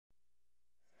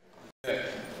Good.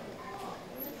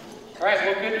 All right,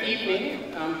 well, good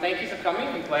evening. Thank you for coming.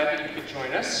 I'm glad that you could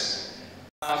join us.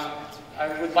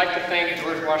 I would like to thank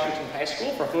George Washington High School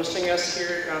for hosting us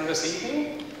here this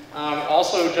evening.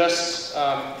 Also, just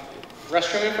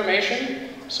restroom information.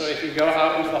 So if you go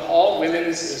out into the hall,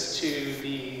 women's is to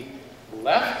the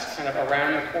left, kind of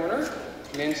around the corner.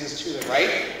 Men's is to the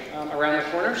right, around the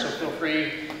corner. So feel free,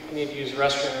 if you need to use the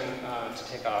restroom, to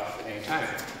take off at any time.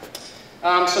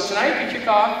 So tonight we kick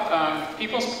off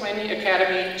People's Planning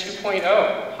Academy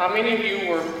 2.0. How many of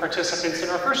you were participants in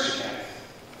our first academy?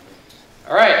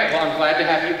 All right, well, I'm glad to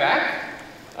have you back.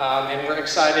 And we're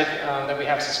excited that we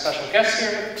have some special guests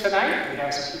here tonight. We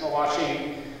have some people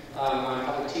watching on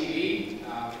public TV,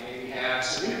 and we have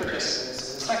some new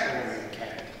participants in the second one of the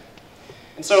academy.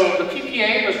 And so the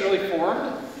PPA was really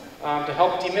formed to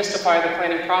help demystify the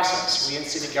planning process. We in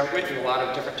city government do a lot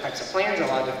of different types of plans, a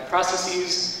lot of different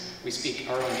processes. We speak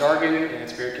our own jargon, and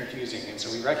it's very confusing. And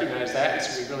so we recognize that, and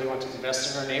so we really want to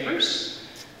invest in our neighbors,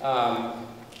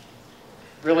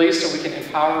 really so we can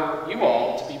empower you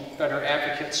all to be better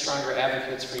advocates, stronger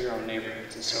advocates for your own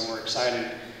neighborhoods. And so we're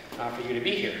excited for you to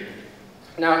be here.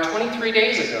 Now, 23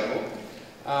 days ago,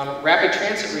 rapid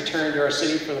transit returned to our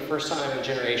city for the first time in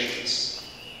generations.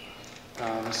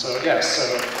 So congrats.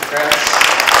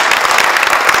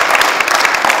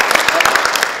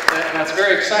 That's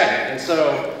very exciting. And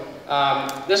so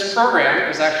this program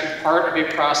is actually part of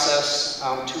a process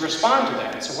to respond to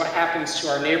that. So what happens to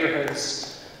our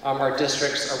neighborhoods, our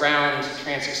districts around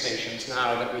transit stations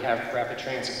now that we have rapid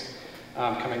transit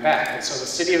coming back? And so the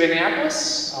City of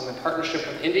Indianapolis, in partnership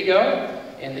with Indigo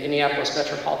and the Indianapolis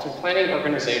Metropolitan Planning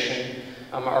Organization,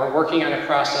 are working on a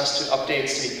process to update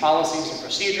city policies and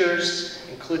procedures,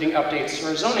 including updates to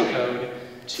our zoning code,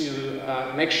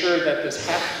 to make sure that this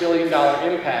 $500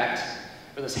 million impact,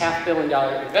 or this $500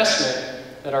 million investment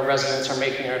that our residents are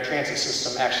making in our transit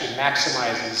system actually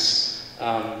maximizes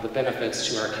the benefits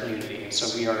to our community. And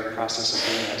so we are in the process of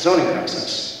doing that zoning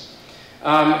process.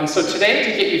 And so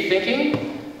today, to get you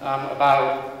thinking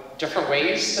about different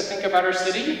ways to think about our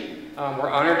city, we're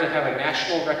honored to have a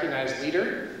national recognized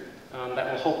leader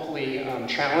that will hopefully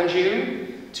challenge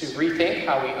you to rethink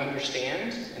how we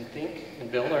understand and think and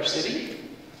build our city.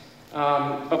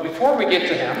 But before we get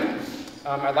to him,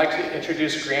 I'd like to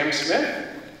introduce Graham Smith.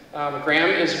 Graham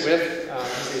is with,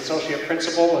 he's the associate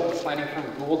principal of the planning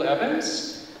firm Gould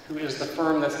Evans, who is the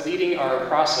firm that's leading our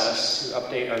process to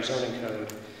update our zoning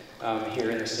code here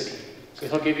in the city. So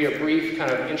he'll give you a brief kind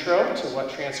of intro to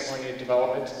what transit-oriented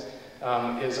development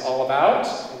is all about,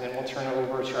 and then we'll turn it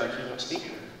over to our keynote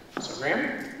speaker. So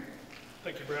Graham?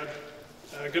 Thank you, Brad.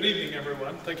 Good evening,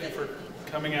 everyone. Thank you for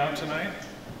coming out tonight.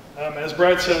 As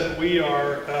Brad said, we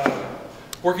are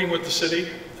working with the city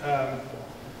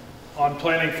on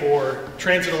planning for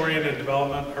transit-oriented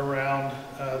development around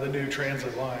the new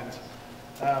transit lines.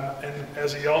 And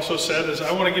as he also said, is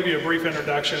I want to give you a brief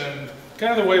introduction and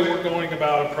kind of the way we're going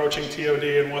about approaching TOD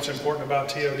and what's important about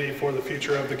TOD for the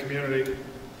future of the community.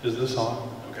 Is this on?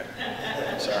 Okay.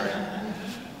 Sorry.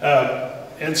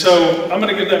 And so I'm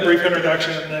going to give that brief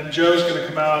introduction, and then Joe's going to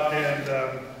come out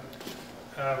and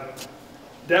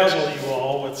dazzle you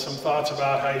all with some thoughts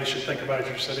about how you should think about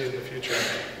your city in the future.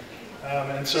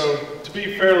 And so to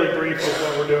be fairly brief with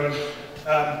what we're doing,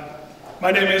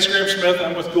 my name is Graham Smith.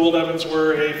 I'm with Gould Evans.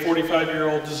 We're a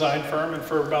 45-year-old design firm, and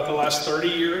for about the last 30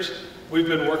 years, we've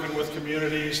been working with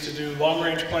communities to do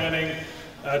long-range planning,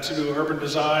 to do urban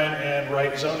design, and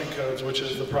write zoning codes, which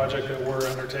is the project that we're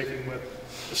undertaking with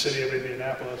the city of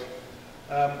Indianapolis.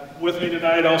 With me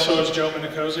tonight also is Joe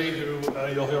Minicozzi, who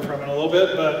you'll hear from in a little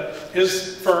bit, but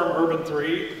his firm, Urban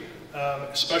 3,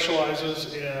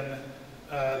 specializes in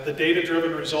the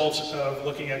data-driven results of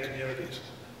looking at communities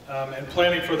and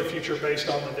planning for the future based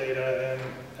on the data.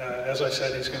 And as I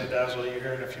said, he's going to dazzle you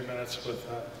here in a few minutes with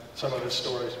some of his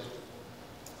stories.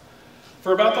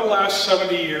 For about the last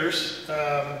 70 years,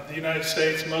 the United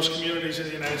States, most communities in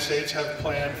the United States have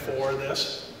planned for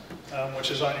this.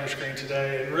 Which is on your screen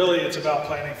today, and really it's about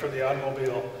planning for the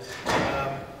automobile.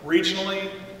 Regionally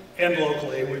and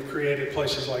locally, we've created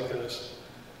places like this.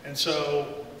 And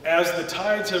so as the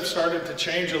tides have started to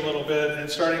change a little bit and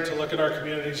starting to look at our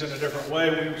communities in a different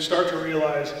way, we start to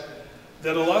realize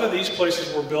that a lot of these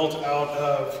places were built out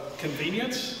of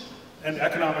convenience and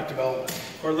economic development,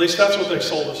 or at least that's what they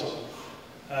sold us on.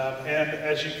 And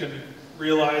as you can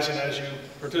realize, and as you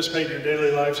participate in your daily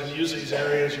lives and use these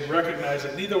areas, you recognize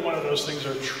that neither one of those things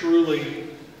are truly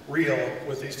real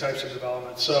with these types of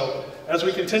developments. So as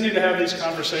we continue to have these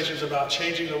conversations about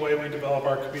changing the way we develop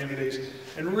our communities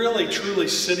and really truly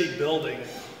city building,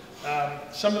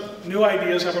 some new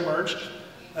ideas have emerged.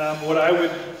 What I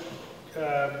would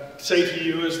say to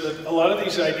you is that a lot of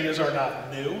these ideas are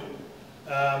not new.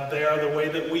 They are the way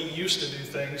that we used to do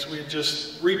things. We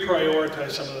just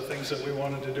reprioritized some of the things that we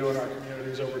wanted to do in our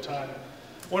communities over time.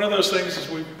 One of those things, as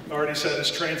we've already said, is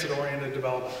transit-oriented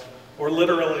development, or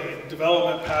literally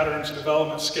development patterns,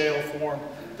 development scale form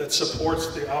that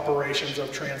supports the operations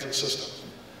of transit systems,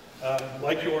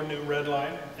 like your new red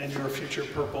line and your future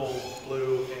purple,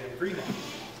 blue, and green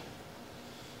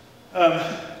line.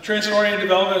 Transit-oriented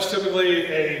development is typically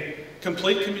a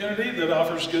complete community that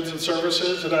offers goods and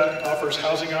services, it offers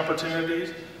housing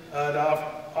opportunities, it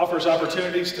offers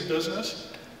opportunities to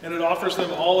business, and it offers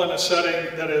them all in a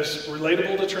setting that is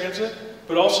relatable to transit,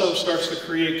 but also starts to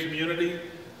create community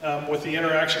with the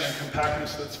interaction and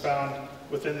compactness that's found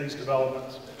within these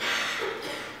developments.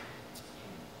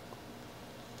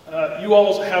 You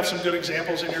all have some good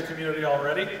examples in your community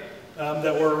already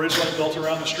that were originally built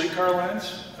around the streetcar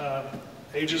lines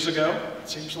ages ago, it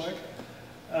seems like.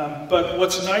 But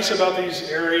what's nice about these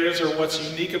areas, or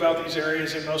what's unique about these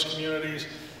areas in most communities,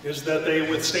 is that they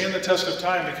withstand the test of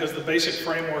time because the basic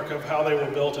framework of how they were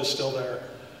built is still there.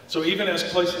 So even as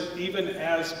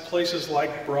places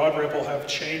like Broad Ripple have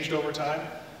changed over time,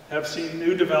 have seen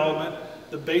new development,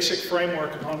 the basic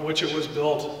framework on which it was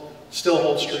built still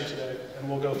holds true today. And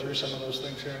we'll go through some of those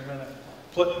things here in a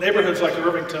minute. Neighborhoods like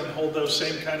Irvington hold those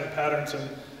same kind of patterns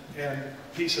and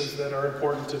pieces that are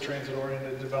important to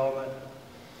transit-oriented development.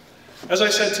 As I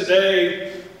said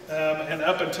today, and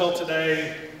up until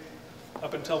today,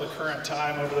 up until the current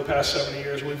time over the past 70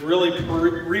 years, we've really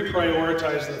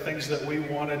reprioritized the things that we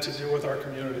wanted to do with our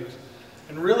communities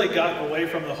and really gotten away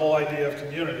from the whole idea of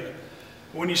community.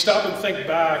 When you stop and think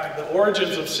back, the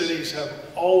origins of cities have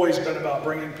always been about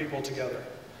bringing people together,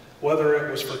 whether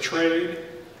it was for trade,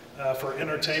 for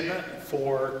entertainment,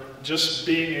 for just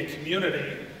being a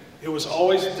community. It was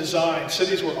always designed,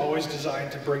 cities were always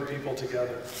designed to bring people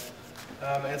together.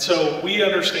 And so we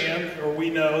understand, or we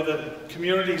know, that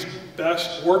communities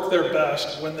work their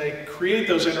best when they create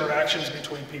those interactions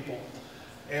between people.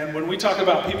 And when we talk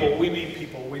about people, we mean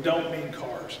people. We don't mean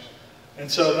cars. And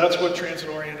so that's what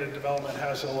transit-oriented development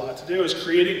has a lot to do, is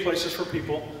creating places for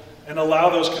people and allow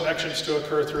those connections to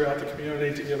occur throughout the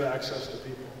community to give access to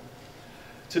people.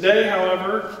 Today,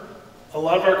 however, a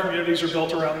lot of our communities are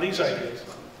built around these ideas,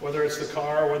 whether it's the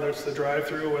car, whether it's the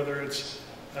drive-through, whether it's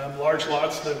large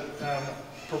lots that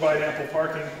provide ample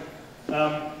parking.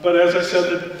 But as I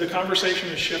said, the conversation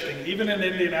is shifting. Even in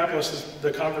Indianapolis,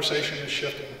 the conversation is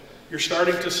shifting. You're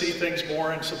starting to see things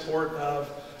more in support of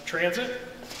transit,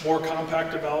 more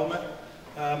compact development,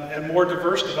 and more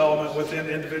diverse development within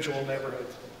individual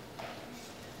neighborhoods.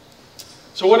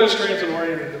 So what is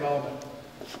transit-oriented development?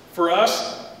 For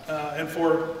us, and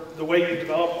for the way you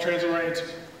develop transit-oriented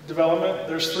development,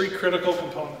 there's three critical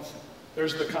components.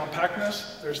 There's the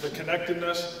compactness, there's the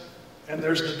connectedness, and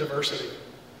there's the diversity.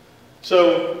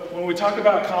 So when we talk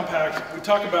about compact, we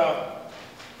talk about,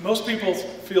 most people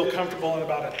feel comfortable in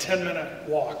about a 10-minute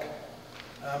walk.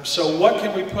 So what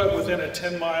can we put within a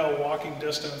 10-mile walking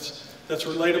distance that's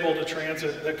relatable to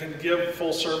transit, that can give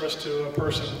full service to a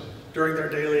person during their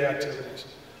daily activities?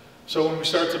 So when we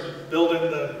start to build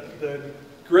in the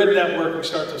grid network, we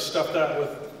start to stuff that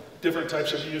with different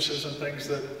types of uses and things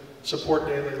that support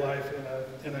daily life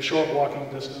in a short walking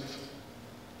distance.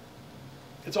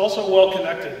 It's also well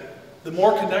connected. The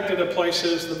more connected a place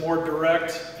is, the more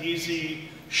direct, easy,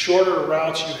 shorter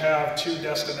routes you have to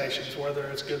destinations, whether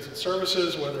it's goods and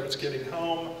services, whether it's getting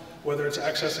home, whether it's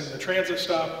accessing the transit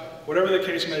stop, whatever the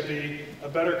case may be. A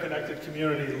better connected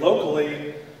community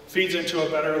locally feeds into a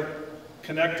better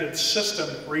connected system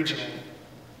regionally.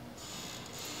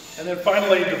 And then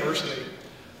finally, diversity.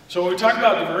 So when we talk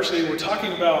about diversity, we're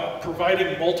talking about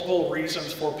providing multiple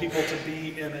reasons for people to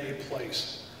be in a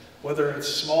place. Whether it's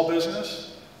small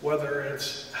business, whether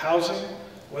it's housing,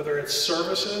 whether it's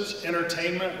services,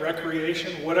 entertainment,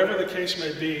 recreation, whatever the case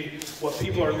may be, what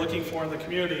people are looking for in the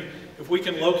community, if we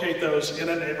can locate those in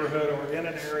a neighborhood or in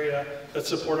an area that's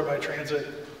supported by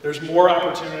transit, there's more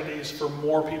opportunities for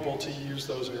more people to use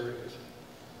those areas.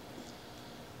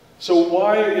 So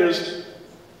why is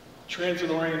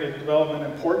transit-oriented development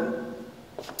important?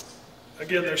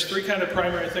 Again, there's three kind of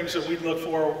primary things that we look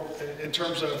for in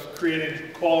terms of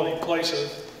creating quality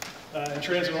places and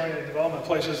transit-oriented development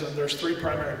places, and there's three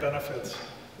primary benefits.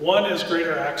 One is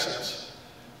greater access.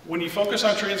 When you focus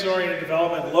on transit-oriented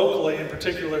development locally in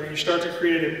particular, you start to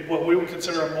create what we would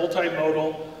consider a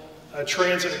multimodal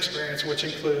transit experience, which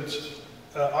includes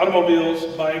automobiles,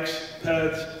 bikes,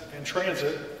 peds, and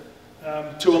transit,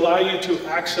 to allow you to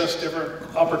access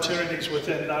different opportunities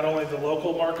within not only the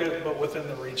local market, but within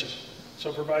the region. So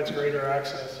it provides greater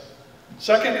access.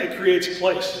 Second, it creates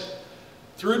place.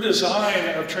 Through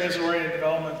design of transit-oriented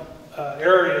development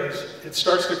areas, it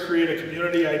starts to create a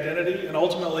community identity and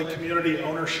ultimately community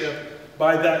ownership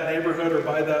by that neighborhood or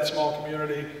by that small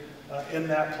community in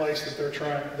that place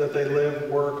that they live,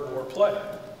 work, or play.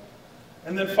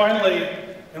 And then finally,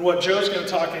 and what Joe's going to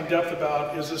talk in depth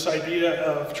about, is this idea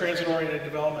of transit-oriented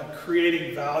development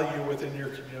creating value within your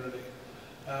community.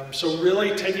 So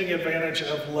really taking advantage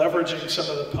of leveraging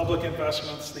some of the public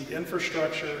investments, the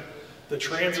infrastructure, the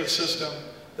transit system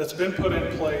that's been put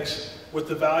in place with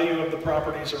the value of the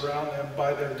properties around them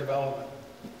by their development.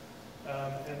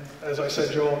 And as I said,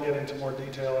 Joe will get into more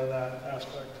detail in that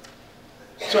aspect.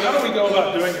 So how do we go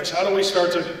about doing this? How do we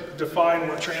start to define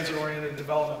what transit-oriented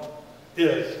development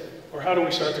is? Or how do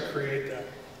we start to create that?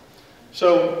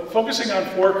 So focusing on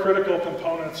 4 critical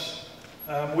components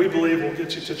we believe will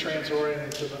get you to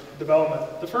transit-oriented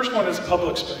development. The first one is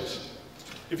public space.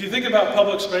 If you think about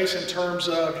public space in terms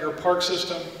of your park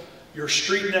system, your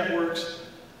street networks,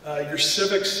 your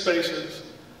civic spaces,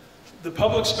 the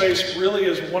public space really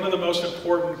is one of the most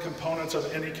important components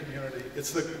of any community.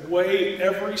 It's the way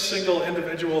every single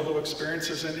individual who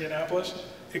experiences Indianapolis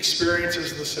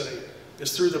experiences the city,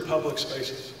 is through the public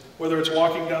spaces. Whether it's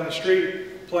walking down the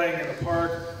street, playing in the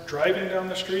park, driving down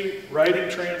the street, riding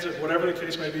transit, whatever the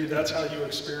case may be, that's how you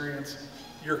experience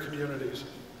your communities.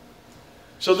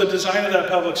 So the design of that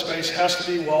public space has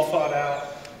to be well thought out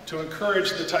to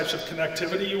encourage the types of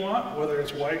connectivity you want, whether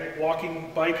it's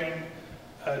walking, biking,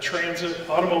 transit,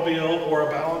 automobile, or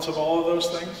a balance of all of those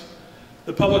things.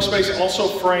 The public space also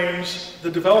frames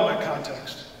the development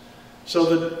context. So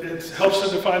that it helps to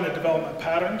define the development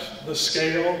patterns, the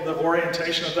scale, the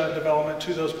orientation of that development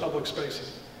to those public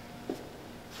spaces.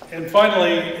 And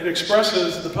finally,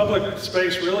 the public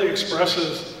space really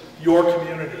expresses your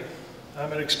community.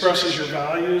 It expresses your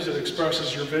values, it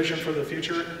expresses your vision for the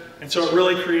future, and so it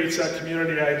really creates that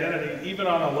community identity, even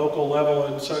on a local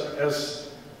level,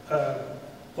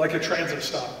 like a transit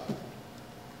stop.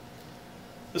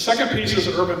 The second piece is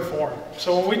urban form.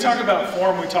 So when we talk about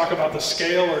form, we talk about the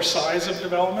scale or size of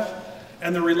development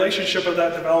and the relationship of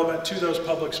that development to those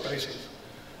public spaces.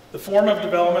 The form of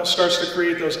development starts to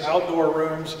create those outdoor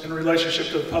rooms in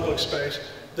relationship to the public space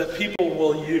that people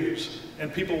will use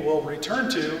and people will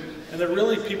return to, and that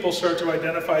really people start to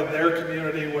identify their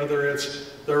community, whether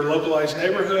it's their localized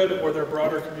neighborhood or their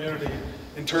broader community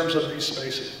in terms of these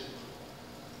spaces.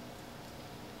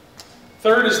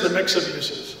 Third is the mix of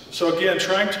uses. So again,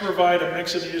 trying to provide a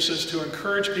mix of uses to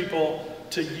encourage people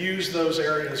to use those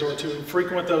areas or to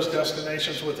frequent those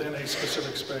destinations within a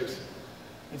specific space.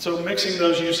 And so mixing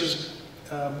those uses,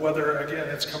 whether again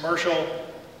it's commercial,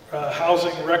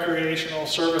 housing, recreational,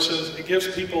 services, it gives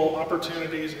people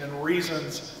opportunities and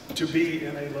reasons to be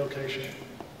in a location.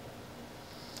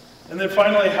 And then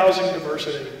finally, housing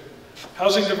diversity.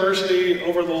 Housing diversity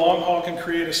over the long haul can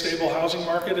create a stable housing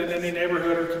market in any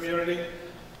neighborhood or community.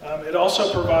 It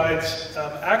also provides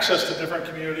access to different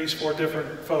communities for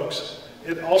different folks.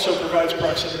 It also provides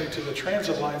proximity to the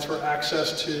transit lines for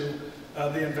access to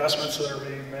the investments that are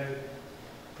being made.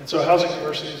 And so housing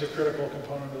diversity is a critical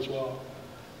component as well.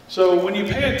 So when you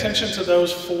pay attention to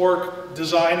those 4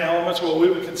 design elements, what we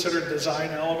would consider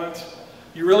design elements,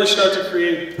 you really start to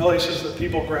create places that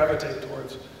people gravitate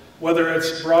towards. Whether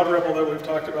it's Broad Ripple that we've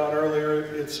talked about earlier,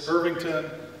 it's Irvington,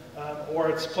 or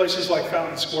it's places like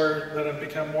Fountain Square that have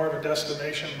become more of a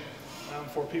destination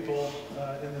for people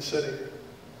in the city.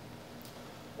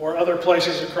 Or other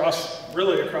places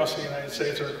really across the United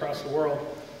States or across the world.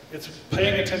 It's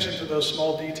paying attention to those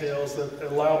small details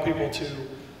that allow people to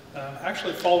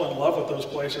actually fall in love with those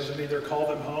places and either call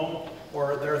them home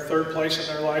or their third place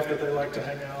in their life that they like to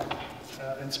hang out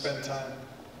and spend time.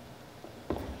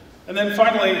 And then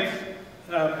finally,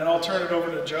 and I'll turn it over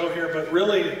to Joe here, but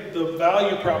really the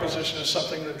value proposition is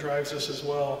something that drives us as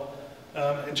well.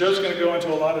 And Joe's going to go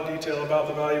into a lot of detail about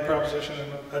the value proposition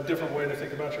and a different way to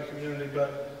think about your community.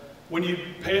 But when you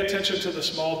pay attention to the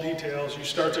small details, you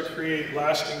start to create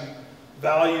lasting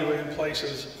value in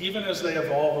places, even as they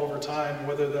evolve over time,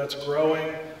 whether that's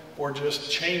growing or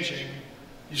just changing,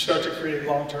 you start to create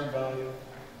long-term value.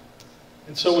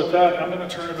 And so with that, I'm going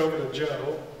to turn it over to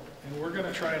Joe, and we're going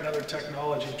to try another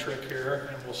technology trick here,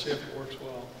 and we'll see if it works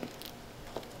well.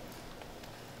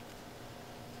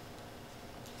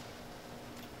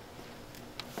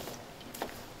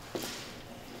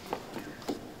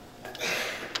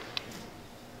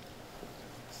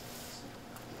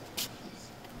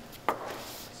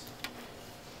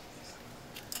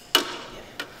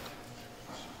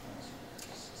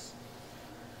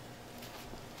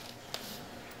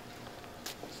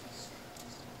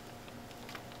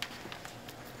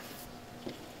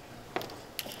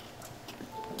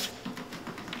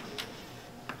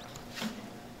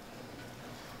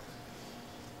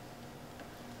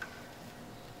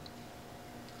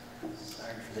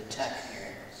 for the tech here.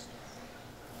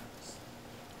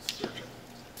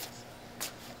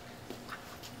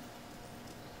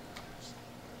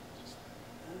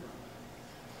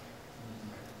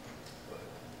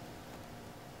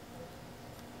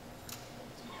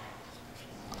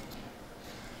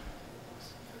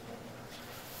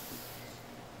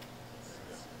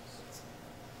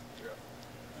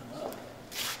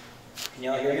 Can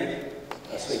y'all hear me?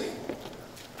 Oh, sweet.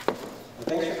 Well,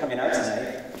 thanks for coming out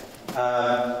tonight.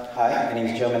 Hi, my name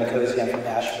is Joe Minicozzi. I'm from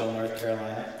Asheville, North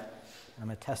Carolina. I'm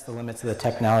going to test the limits of the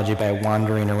technology by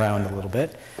wandering around a little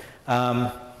bit.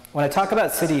 When I talk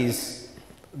about cities,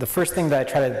 the first thing that I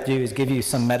try to do is give you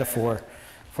some metaphor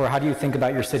for how do you think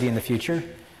about your city in the future.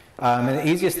 And the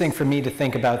easiest thing for me to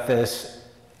think about this,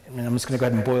 and I'm just going to go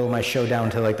ahead and boil my show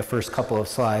down to like the first couple of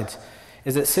slides,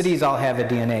 is that cities all have a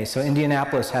DNA. So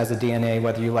Indianapolis has a DNA,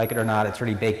 whether you like it or not, it's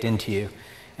already baked into you.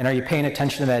 And are you paying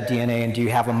attention to that DNA, and do you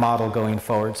have a model going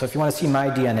forward? So if you want to see my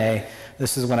DNA,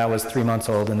 this is when I was 3 months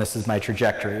old, and this is my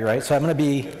trajectory, right? So I'm going to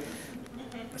be,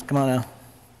 come on now.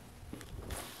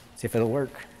 See if it'll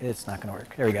work. It's not going to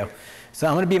work. There we go. So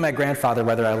I'm going to be my grandfather,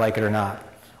 whether I like it or not.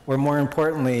 Or more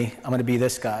importantly, I'm going to be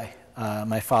this guy,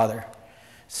 my father.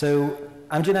 So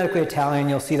I'm genetically Italian.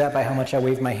 You'll see that by how much I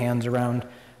wave my hands around.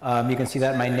 You can see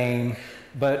that in my name.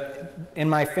 But in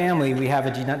my family, we have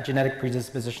a genetic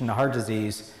predisposition to heart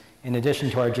disease in addition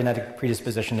to our genetic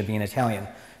predisposition to being Italian.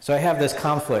 So I have this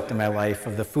conflict in my life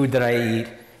of the food that I eat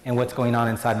and what's going on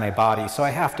inside my body. So I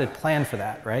have to plan for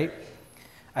that, right?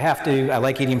 I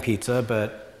like eating pizza,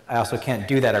 but I also can't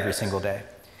do that every single day.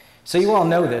 So you all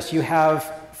know this. You have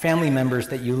family members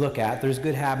that you look at. There's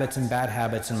good habits and bad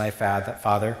habits in my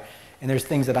father, and there's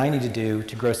things that I need to do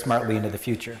to grow smartly into the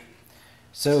future.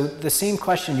 So the same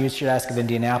question you should ask of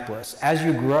Indianapolis. As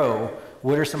you grow,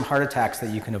 what are some heart attacks that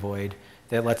you can avoid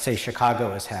that, let's say,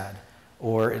 Chicago has had,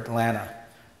 or Atlanta?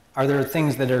 Are there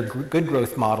things that are good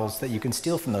growth models that you can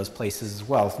steal from those places as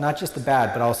well? It's not just the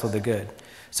bad, but also the good.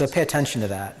 So pay attention to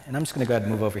that. And I'm just going to go ahead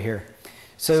and move over here.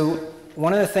 So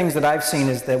one of the things that I've seen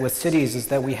is that with cities is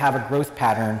that we have a growth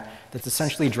pattern that's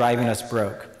essentially driving us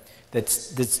broke,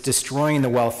 that's destroying the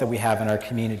wealth that we have in our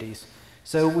communities.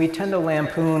 So we tend to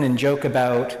lampoon and joke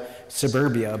about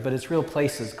suburbia, but it's real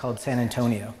places called San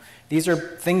Antonio. These are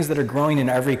things that are growing in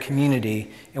every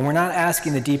community, and we're not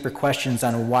asking the deeper questions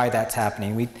on why that's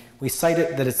happening. We cite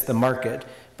it that it's the market,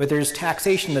 but there's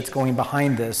taxation that's going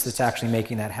behind this that's actually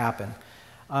making that happen.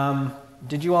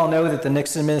 Did you all know that the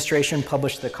Nixon administration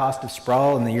published the cost of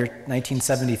sprawl in the year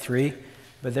 1973?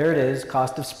 But there it is,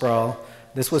 cost of sprawl.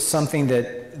 This was something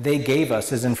that they gave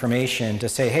us as information to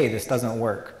say, hey, this doesn't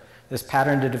work. This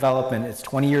pattern to development, it's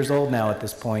 20 years old now at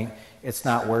this point, it's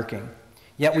not working.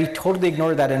 Yet we totally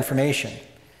ignored that information.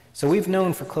 So we've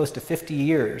known for close to 50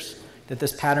 years that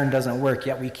this pattern doesn't work,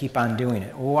 yet we keep on doing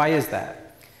it. Well, why is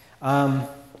that?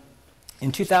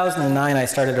 In 2009, I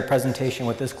started a presentation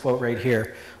with this quote right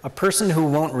here. A person who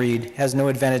won't read has no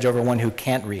advantage over one who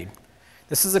can't read.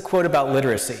 This is a quote about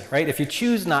literacy, right? If you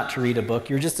choose not to read a book,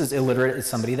 you're just as illiterate as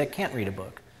somebody that can't read a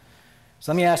book.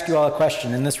 So let me ask you all a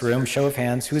question in this room, show of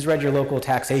hands. Who's read your local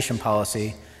taxation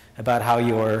policy about how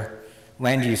your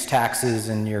land use taxes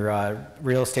and your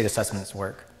real estate assessments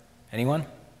work? Anyone?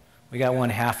 We got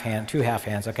one half hand, two half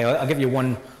hands. Okay, I'll give you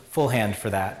one full hand for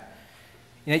that.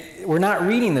 You know, we're not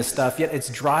reading this stuff, yet it's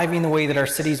driving the way that our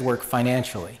cities work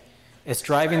financially. It's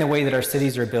driving the way that our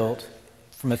cities are built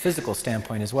from a physical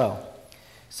standpoint as well.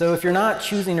 So if you're not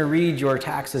choosing to read your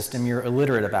tax system, you're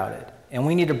illiterate about it. And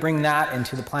we need to bring that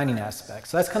into the planning aspect.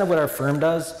 So that's kind of what our firm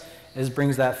does, is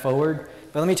brings that forward.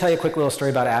 But let me tell you a quick little story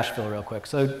about Asheville real quick.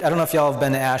 So I don't know if y'all have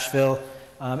been to Asheville.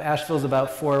 Asheville's about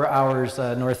 4 hours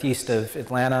northeast of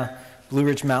Atlanta, Blue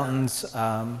Ridge Mountains,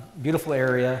 beautiful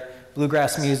area,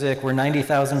 bluegrass music. We're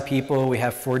 90,000 people. We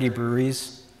have 40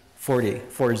 breweries, 40.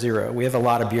 We have a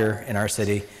lot of beer in our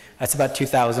city. That's about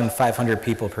 2,500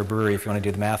 people per brewery if you want to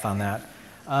do the math on that.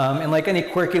 And like any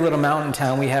quirky little mountain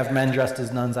town, we have men dressed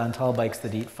as nuns on tall bikes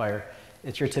that eat fire.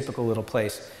 It's your typical little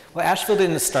place. Well, Asheville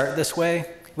didn't start this way.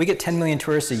 We get 10 million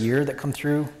tourists a year that come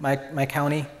through my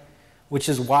county, which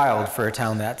is wild for a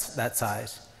town that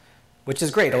size, which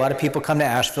is great. A lot of people come to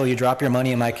Asheville. You drop your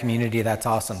money in my community. That's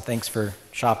awesome. Thanks for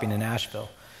shopping in Asheville.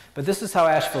 But this is how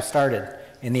Asheville started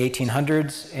in the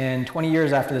 1800s. And 20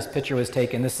 years after this picture was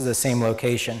taken, this is the same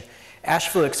location.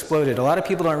 Asheville exploded. A lot of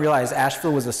people don't realize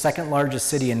Asheville was the second largest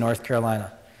city in North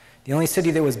Carolina. The only city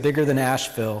that was bigger than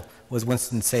Asheville was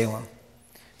Winston-Salem.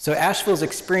 So Asheville's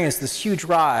experienced this huge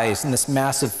rise and this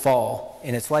massive fall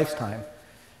in its lifetime.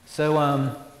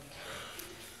 So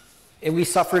we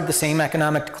suffered the same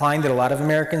economic decline that a lot of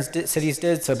American cities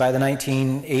did. So by the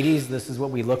 1980s, this is what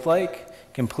we looked like.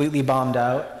 completely bombed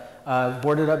out,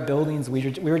 boarded up buildings. We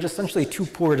were just essentially too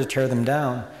poor to tear them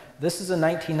down. This is a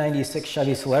 1996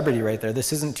 Chevy Celebrity right there.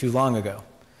 This isn't too long ago.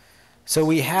 So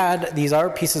we had these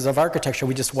art pieces of architecture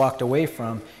we just walked away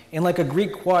from. And like a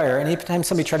Greek choir, anytime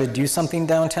somebody tried to do something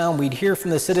downtown, we'd hear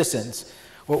from the citizens,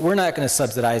 well, we're not going to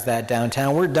subsidize that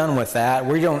downtown. We're done with that.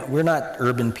 We're not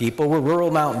urban people. We're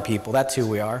rural mountain people. That's who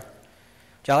we are.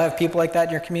 Do y'all have people like that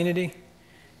in your community?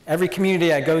 Every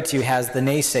community I go to has the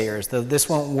naysayers, this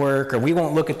won't work, or we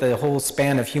won't look at the whole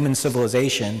span of human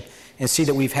civilization and see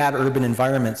that we've had urban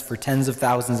environments for tens of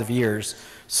thousands of years.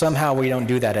 Somehow we don't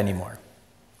do that anymore.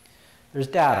 There's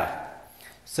data.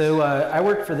 So I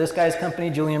worked for this guy's company.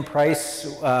 Julian Price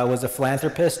was a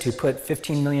philanthropist who put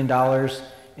 $15 million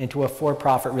into a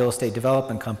for-profit real estate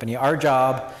development company. Our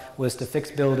job was to fix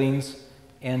buildings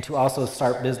and to also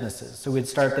start businesses. So we'd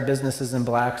start the businesses in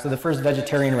black. So the first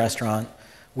vegetarian restaurant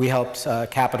we helped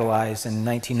capitalize in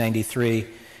 1993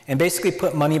 and basically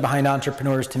put money behind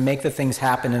entrepreneurs to make the things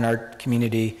happen in our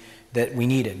community that we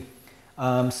needed.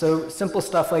 So simple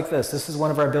stuff like this. This is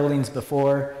one of our buildings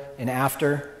before and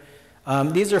after.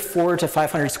 These are 400 to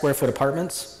 500 square foot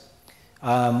apartments.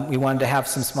 We wanted to have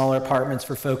some smaller apartments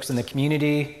for folks in the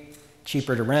community,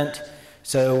 cheaper to rent.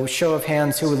 So show of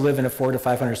hands, who would live in a 400 to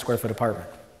 500 square foot apartment?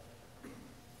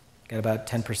 Got about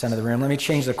 10% of the room. Let me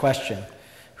change the question.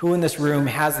 Who in this room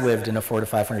has lived in a 400 to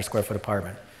 500 square foot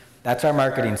apartment? That's our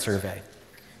marketing survey.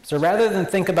 So rather than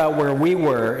think about where we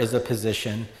were as a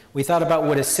position, we thought about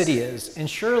what a city is. And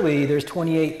surely there's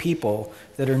 28 people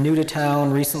that are new to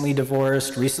town, recently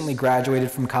divorced, recently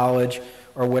graduated from college,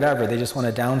 or whatever. They just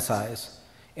want to downsize.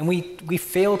 And we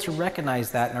fail to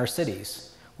recognize that in our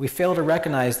cities. We fail to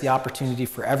recognize the opportunity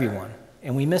for everyone,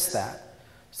 and we miss that.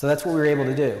 So that's what we were able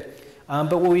to do.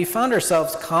 But when we found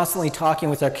ourselves constantly talking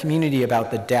with our community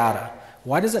about the data,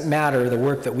 why does it matter the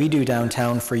work that we do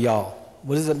downtown for y'all?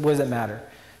 What does it matter?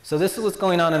 So this is what's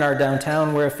going on in our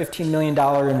downtown. We're a $15 million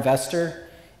investor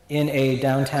in a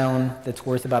downtown that's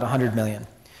worth about $100 million.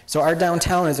 So our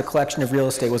downtown as a collection of real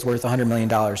estate was worth $100 million.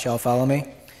 Y'all follow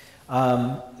me?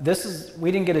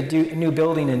 We didn't get a new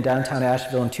building in downtown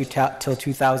Asheville until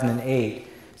 2008.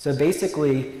 So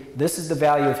basically, this is the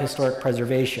value of historic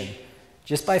preservation.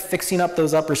 Just by fixing up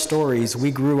those upper stories,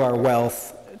 we grew our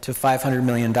wealth to $500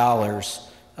 million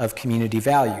of community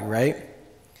value, right?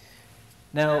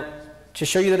 Now, to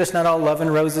show you that it's not all love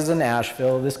and roses in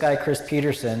Asheville, this guy, Chris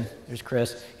Peterson, there's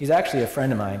Chris, he's actually a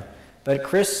friend of mine, but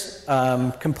Chris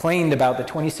complained about the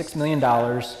 $26 million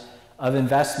of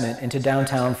investment into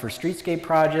downtown for streetscape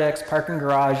projects, parking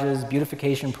garages,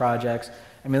 beautification projects.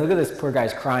 I mean, look at this poor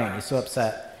guy's crying, he's so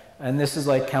upset. And this is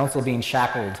like council being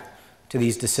shackled to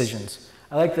these decisions.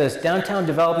 I like this, downtown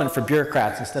development for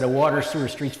bureaucrats instead of water, sewer,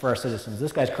 streets for our citizens.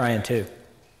 This guy's crying too.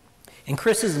 In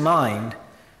Chris's mind,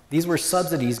 these were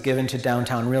subsidies given to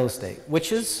downtown real estate,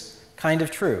 which is kind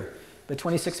of true. But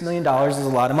 $26 million is a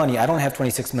lot of money. I don't have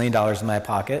 $26 million in my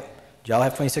pocket. Do y'all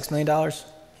have $26 million?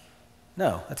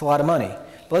 No, that's a lot of money.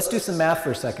 But let's do some math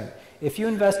for a second. If you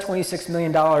invest $26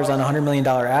 million on a $100 million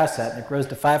asset and it grows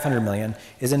to $500 million,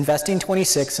 is investing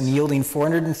 26 and yielding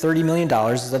 $430 million,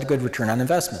 is that a good return on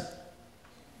investment?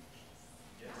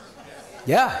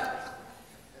 Yeah.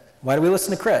 Why do we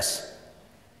listen to Chris?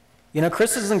 You know,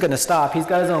 Chris isn't going to stop. He's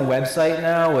got his own website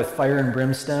now with fire and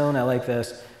brimstone. I like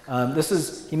this.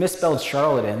 He misspelled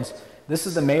charlatans. This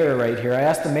is the mayor right here. I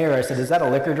asked the mayor, I said, is that a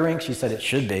liquor drink? She said, it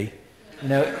should be. You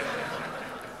know,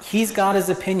 he's got his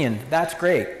opinion. That's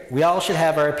great. We all should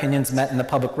have our opinions met in the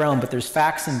public realm, but there's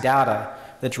facts and data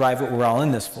that drive what we're all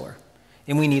in this for.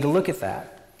 And we need to look at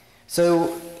that.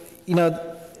 So, you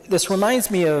know, this reminds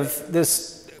me of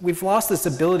this. We've lost this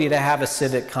ability to have a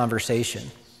civic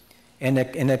conversation and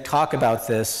to talk about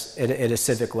this at a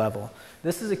civic level.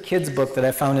 This is a kid's book that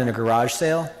I found in a garage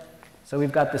sale. So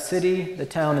we've got the city, the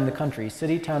town, and the country.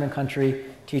 City, town, and country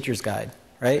teacher's guide,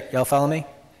 right? Y'all follow me?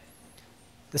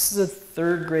 This is a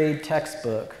third grade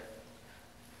textbook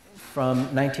from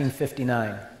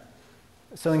 1959.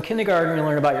 So in kindergarten, you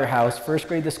learn about your house, first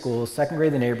grade the school, second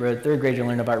grade the neighborhood, third grade you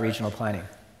learn about regional planning.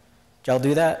 Did y'all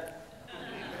do that?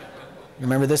 You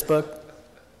remember this book?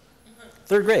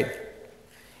 Third grade.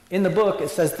 In the book, it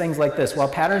says things like this. While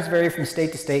patterns vary from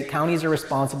state to state, counties are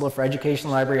responsible for education,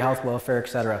 library, health, welfare,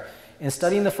 etc. In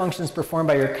studying the functions performed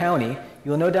by your county,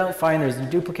 you will no doubt find there's a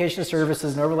duplication of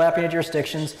services and overlapping of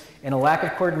jurisdictions and a lack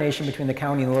of coordination between the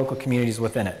county and the local communities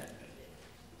within it.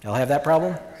 Y'all have that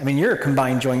problem? I mean, you're a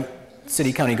combined joint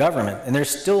city-county government, and there's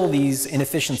still these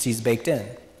inefficiencies baked in.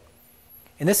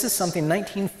 And this is something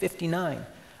 1959.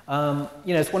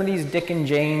 You know, it's one of these Dick and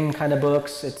Jane kind of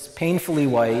books. It's painfully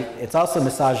white. It's also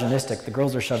misogynistic. The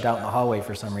girls are shoved out in the hallway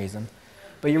for some reason.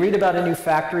 But you read about a new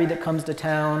factory that comes to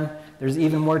town. There's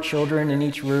even more children in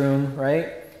each room, right?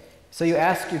 So you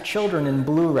ask your children in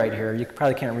blue right here. You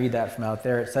probably can't read that from out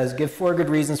there. It says, give 4 good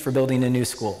reasons for building a new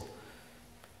school.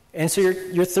 And so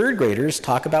your third graders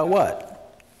talk about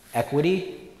what?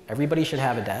 Equity. Everybody should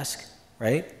have a desk,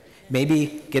 right?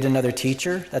 Maybe get another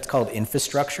teacher. That's called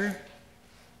infrastructure.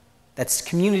 That's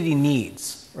community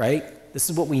needs, right? This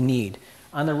is what we need.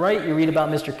 On the right, you read about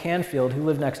Mr. Canfield, who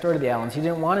lived next door to the Allens. He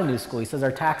didn't want a new school. He says,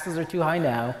 our taxes are too high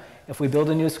now. If we build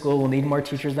a new school, we'll need more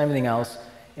teachers and everything else,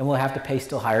 and we'll have to pay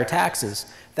still higher taxes.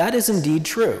 That is indeed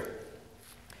true.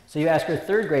 So you ask your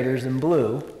third graders in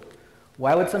blue,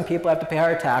 why would some people have to pay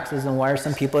higher taxes, and why are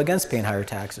some people against paying higher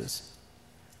taxes?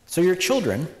 So your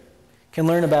children can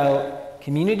learn about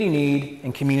community need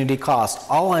and community cost,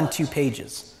 all on 2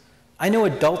 pages. I know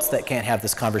adults that can't have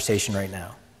this conversation right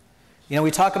now. You know,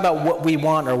 we talk about what we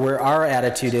want or where our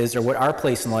attitude is or what our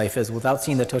place in life is without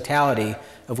seeing the totality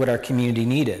of what our community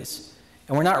need is.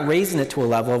 And we're not raising it to a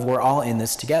level of we're all in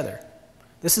this together.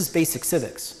 This is basic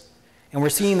civics. And we're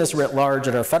seeing this writ large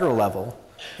at our federal level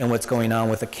and what's going on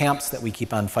with the camps that we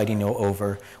keep on fighting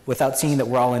over without seeing that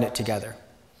we're all in it together.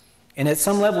 And at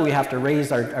some level, we have to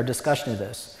raise our discussion of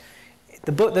this.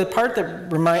 The part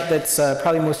that's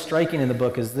probably most striking in the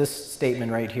book is this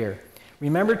statement right here.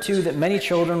 Remember, too, that many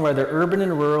children, whether urban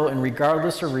and rural and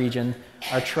regardless of region,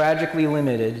 are tragically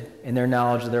limited in their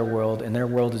knowledge of their world, and their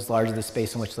world is largely the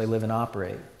space in which they live and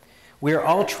operate. We are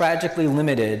all tragically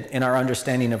limited in our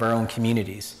understanding of our own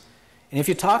communities. And if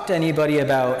you talk to anybody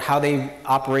about how they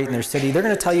operate in their city, they're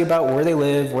going to tell you about where they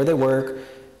live, where they work,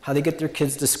 how they get their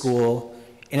kids to school.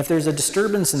 And if there's a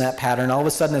disturbance in that pattern, all of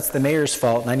a sudden it's the mayor's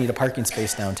fault and I need a parking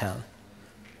space downtown.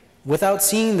 Without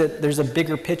seeing that there's a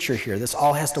bigger picture here. This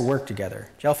all has to work together.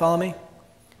 Do y'all follow me?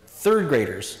 Third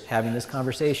graders having this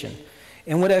conversation.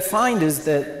 And what I find is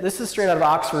that this is straight out of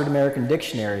Oxford American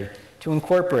Dictionary, to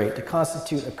incorporate, to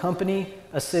constitute a company,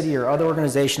 a city, or other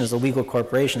organization as a legal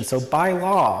corporation. So by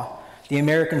law, the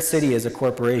American city is a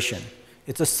corporation.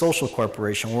 It's a social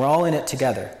corporation. We're all in it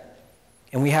together.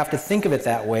 And we have to think of it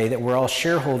that way, that we're all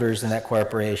shareholders in that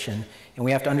corporation, and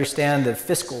we have to understand the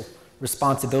fiscal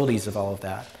responsibilities of all of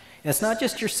that. And it's not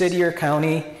just your city or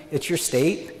county, it's your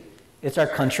state, it's our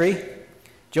country.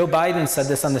 Joe Biden said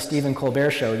this on the Stephen Colbert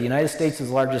Show. The United States is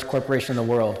the largest corporation in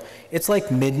the world. It's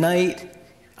like midnight.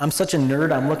 I'm such a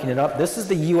nerd, I'm looking it up. This is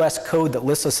the US code that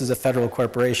lists us as a federal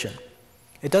corporation.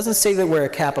 It doesn't say that we're a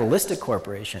capitalistic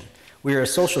corporation. We are a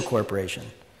social corporation.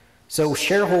 So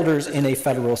shareholders in a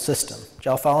federal system. Do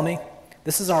y'all follow me?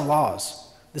 This is our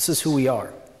laws. This is who we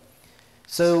are.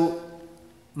 So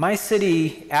my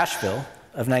city, Asheville,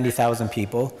 of 90,000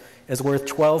 people, is worth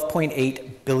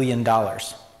 $12.8 billion.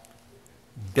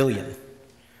 Billion.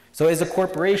 So as a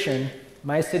corporation,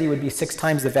 my city would be 6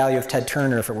 times the value of Ted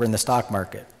Turner if it were in the stock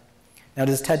market. Now,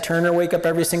 does Ted Turner wake up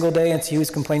every single day and see who's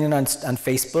complaining on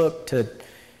Facebook to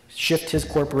shift his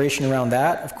corporation around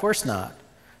that? Of course not.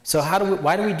 So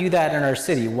why do we do that in our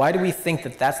city? Why do we think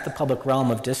that that's the public realm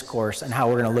of discourse and how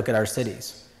we're going to look at our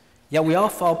cities? Yet we all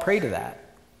fall prey to that.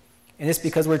 And it's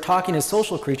because we're talking as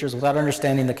social creatures without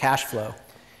understanding the cash flow.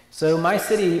 So my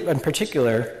city in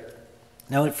particular,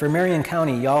 now for Marion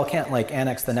County, y'all can't like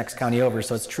annex the next county over,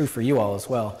 so it's true for you all as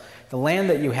well. The land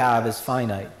that you have is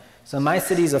finite. So my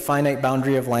city is a finite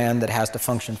boundary of land that has to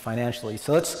function financially.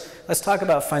 So let's talk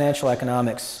about financial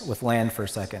economics with land for a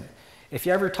second. If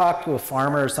you ever talk to a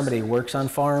farmer or somebody who works on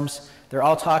farms, they're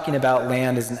all talking about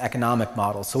land as an economic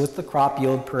model. So it's the crop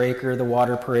yield per acre, the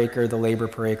water per acre, the labor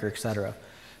per acre, et cetera.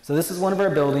 So this is one of our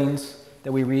buildings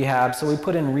that we rehab. So we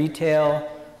put in retail,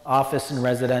 office, and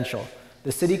residential.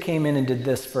 The city came in and did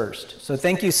this first. So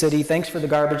thank you, city. Thanks for the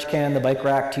garbage can, the bike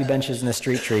rack, 2 benches, and a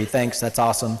street tree. Thanks, that's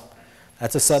awesome.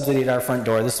 That's a subsidy at our front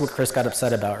door. This is what Chris got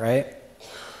upset about, right?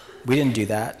 We didn't do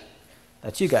that.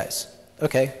 That's you guys.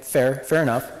 Okay, fair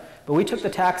enough. But we took the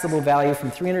taxable value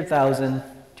from $300,000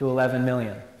 to $11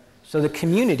 million. So the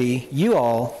community, you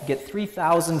all, get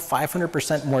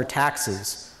 3,500% more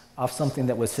taxes off something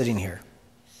that was sitting here.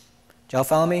 Do y'all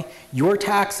follow me? Your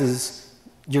taxes,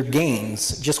 your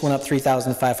gains, just went up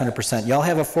 3,500%. Y'all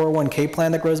have a 401k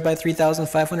plan that grows by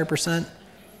 3,500%?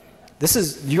 This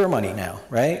is your money now,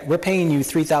 right? We're paying you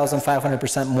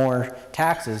 3,500% more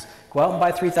taxes. Go out and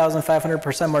buy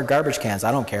 3,500% more garbage cans.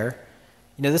 I don't care.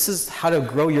 You know, this is how to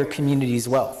grow your community's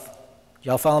wealth.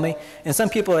 Y'all follow me? And some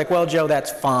people are like, well, Joe, that's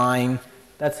fine.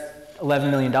 That's $11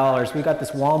 million. We got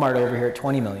this Walmart over here at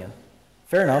 $20 million.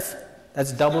 Fair enough.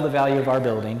 That's double the value of our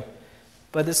building.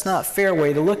 But it's not a fair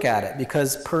way to look at it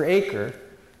because per acre,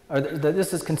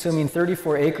 this is consuming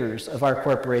 34 acres of our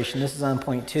corporation. This is on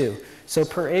point 2. So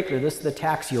per acre, this is the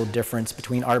tax yield difference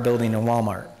between our building and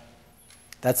Walmart.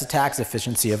 That's the tax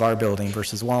efficiency of our building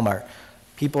versus Walmart.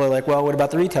 People are like, well, what about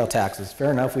the retail taxes?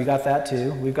 Fair enough, we got that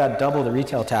too. We've got double the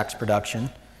retail tax production.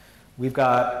 We've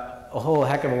got a whole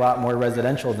heck of a lot more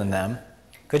residential than them.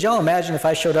 Could y'all imagine if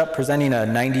I showed up presenting a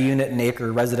 90-unit and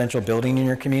acre residential building in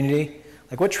your community?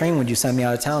 Like, what train would you send me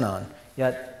out of town on?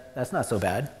 Yet, that's not so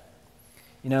bad.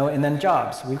 You know, and then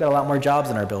jobs. We've got a lot more jobs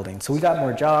in our building. So we got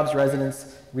more jobs,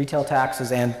 residents, retail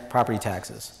taxes, and property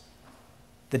taxes.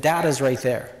 The data's right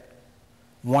there.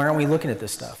 Why aren't we looking at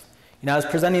this stuff? You know, I was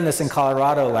presenting this in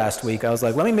Colorado last week. I was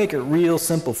like, let me make it real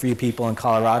simple for you people in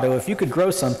Colorado. If you could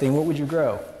grow something, what would you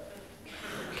grow?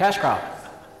 Cash crop,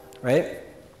 right?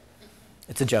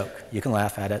 It's a joke. You can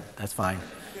laugh at it. That's fine.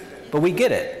 But we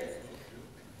get it.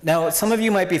 Now, some of you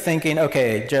might be thinking,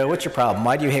 okay, Joe, what's your problem?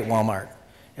 Why do you hate Walmart?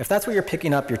 If that's what you're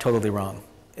picking up, you're totally wrong.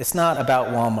 It's not about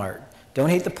Walmart. Don't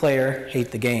hate the player,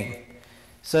 hate the game.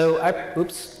 So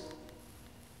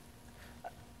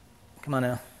come on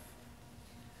now.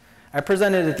 I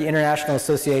presented at the International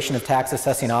Association of Tax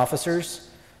Assessing Officers,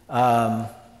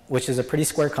 which is a pretty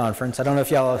square conference. I don't know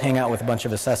if y'all hang out with a bunch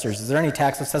of assessors. Is there any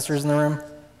tax assessors in the room?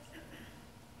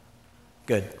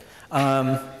 Good.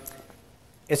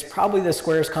 It's probably the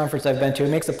squarest conference I've been to. It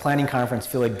makes a planning conference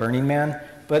feel like Burning Man.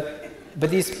 But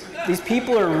these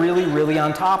people are really, really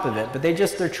on top of it. But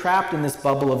they're trapped in this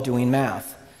bubble of doing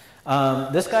math.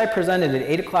 This guy presented at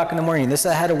 8 o'clock in the morning. This is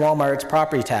ahead of Walmart's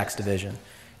property tax division.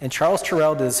 And Charles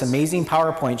Terrell did this amazing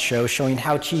PowerPoint show showing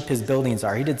how cheap his buildings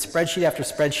are. He did spreadsheet after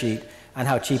spreadsheet on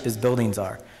how cheap his buildings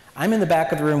are. I'm in the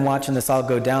back of the room watching this all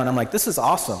go down. I'm like, this is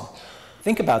awesome.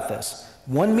 Think about this.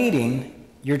 One meeting,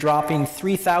 you're dropping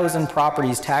 3,000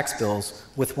 properties tax bills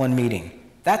with one meeting.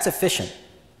 That's efficient,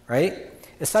 right?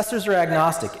 Assessors are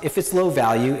agnostic. If it's low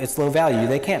value, it's low value.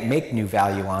 They can't make new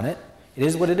value on it. It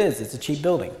is what it is. It's a cheap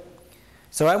building.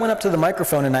 So I went up to the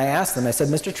microphone and I asked them, I said,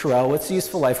 Mr. Terrell, what's the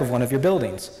useful life of one of your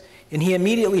buildings? And he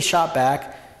immediately shot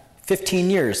back 15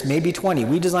 years, maybe 20.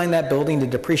 We designed that building to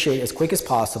depreciate as quick as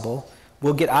possible.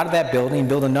 We'll get out of that building,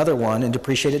 build another one, and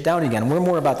depreciate it down again. We're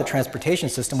more about the transportation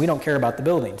system. We don't care about the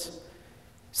buildings.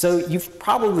 So you've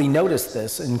probably noticed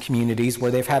this in communities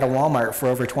where they've had a Walmart for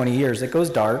over 20 years. It goes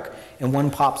dark and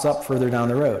one pops up further down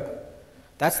the road.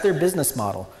 That's their business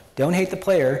model. Don't hate the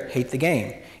player, hate the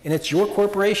game. And it's your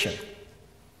corporation.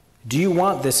 Do you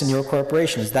want this in your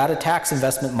corporation? Is that a tax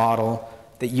investment model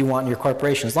that you want in your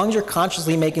corporation? As long as you're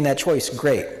consciously making that choice,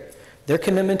 great. Their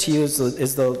commitment to you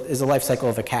is the life cycle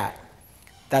of a cat.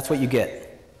 That's what you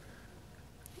get.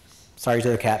 Sorry to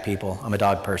the cat people. I'm a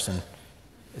dog person.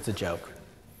 It's a joke.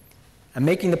 I'm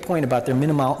making the point about their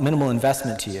minimal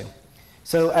investment to you.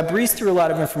 So I breezed through a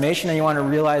lot of information, and you want to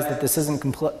realize that this isn't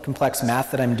complex math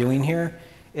that I'm doing here.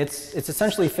 It's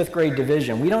essentially fifth grade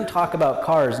division. We don't talk about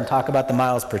cars and talk about the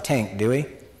miles per tank, do we?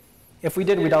 If we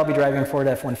did, we'd all be driving Ford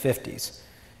F-150s.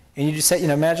 And you just say,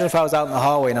 imagine if I was out in the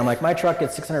hallway and I'm like, my truck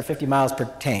gets 650 miles per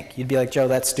tank. You'd be like, Joe,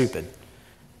 that's stupid.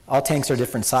 All tanks are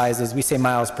different sizes. We say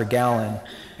miles per gallon,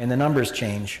 and the numbers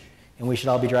change. And we should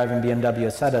all be driving BMW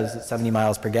Asettas at 70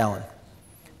 miles per gallon.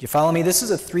 Do you follow me? This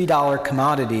is a $3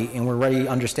 commodity, and we're ready to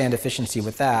understand efficiency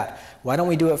with that. Why don't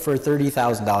we do it for a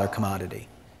 $30,000 commodity?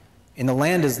 And the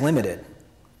land is limited.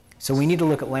 So we need to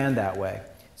look at land that way.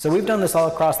 So we've done this all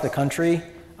across the country,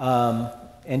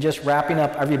 and just wrapping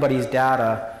up everybody's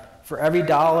data. For every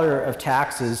dollar of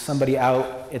taxes somebody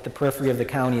out at the periphery of the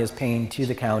county is paying to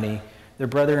the county, their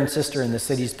brother and sister in the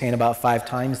city is paying about 5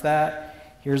 times that.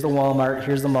 Here's the Walmart,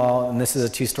 here's the mall, and this is a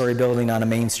 2-story building on a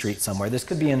main street somewhere. This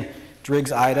could be in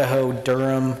Driggs, Idaho,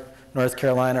 Durham, North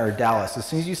Carolina, or Dallas. As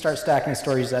soon as you start stacking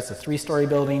stories, that's a 3-story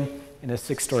building and a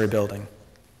 6-story building.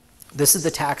 This is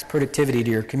the tax productivity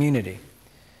to your community.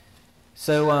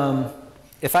 So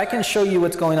if I can show you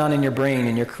what's going on in your brain,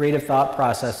 and your creative thought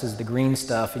process is the green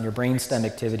stuff, and your brainstem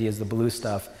activity is the blue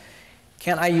stuff,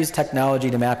 can't I use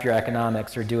technology to map your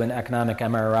economics or do an economic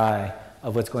MRI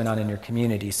of what's going on in your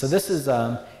community? So this is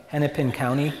Hennepin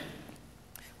County,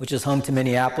 which is home to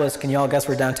Minneapolis. Can you all guess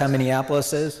where downtown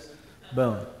Minneapolis is?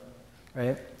 Boom,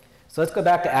 right? So let's go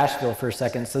back to Asheville for a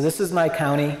second. So this is my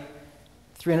county.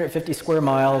 350 square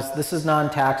miles. This is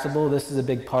non-taxable. This is a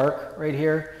big park right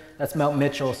here. That's Mount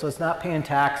Mitchell. So it's not paying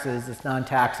taxes. It's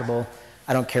non-taxable.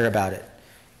 I don't care about it.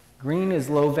 Green is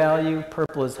low value.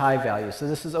 Purple is high value. So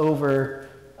this is over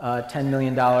 $10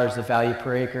 million of value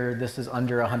per acre. This is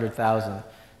under 100,000.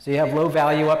 So you have low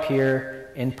value up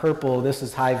here. In purple, this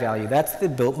is high value. That's the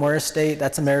Biltmore estate.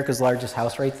 That's America's largest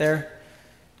house right there.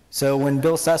 So when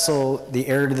Bill Cecil, the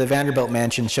heir to the Vanderbilt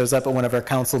mansion, shows up at one of our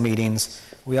council meetings,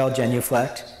 we all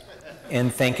genuflect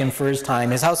and thank him for his time.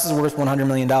 His house is worth $100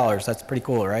 million. That's pretty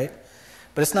cool, right?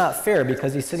 But it's not fair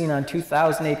because he's sitting on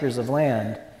 2,000 acres of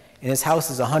land, and his house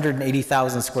is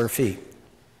 180,000 square feet.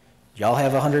 Y'all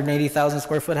have a 180,000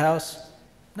 square foot house?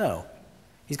 No.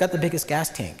 He's got the biggest gas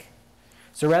tank.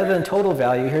 So rather than total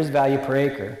value, here's value per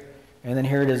acre, and then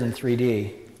here it is in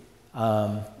 3D,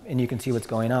 and you can see what's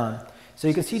going on. So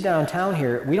you can see downtown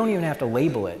here, we don't even have to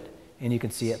label it, and you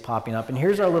can see it popping up. And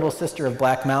here's our little sister of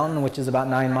Black Mountain, which is about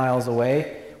 9 miles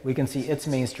away. We can see its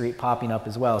main street popping up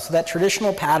as well. So that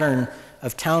traditional pattern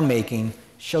of town making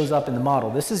shows up in the model.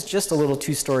 This is just a little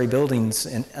 2-story buildings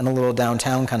and a little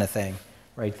downtown kind of thing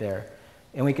right there.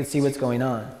 And we can see what's going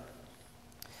on.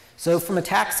 So from a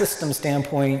tax system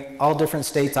standpoint, all different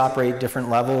states operate different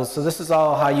levels. So this is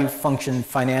all how you function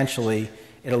financially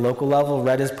at a local level.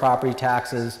 Red is property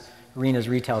taxes, green is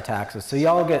retail taxes. So you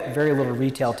all get very little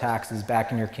retail taxes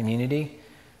back in your community.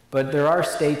 But there are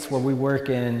states where we work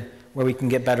in where we can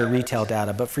get better retail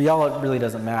data. But for y'all, it really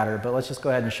doesn't matter. But let's just go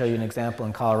ahead and show you an example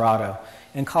in Colorado.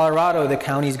 In Colorado, the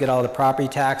counties get all the property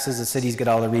taxes, the cities get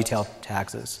all the retail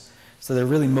taxes. So they're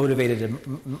really motivated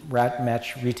to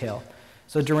match retail.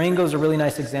 So Durango is a really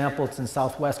nice example. It's in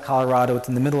southwest Colorado. It's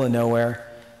in the middle of nowhere.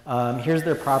 Here's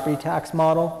their property tax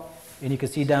model, and you can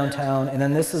see downtown. And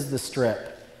then this is the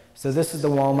strip. So this is the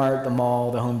Walmart, the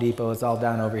mall, the Home Depot. It's all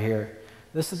down over here.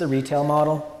 This is the retail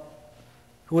model.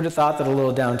 Who would have thought that a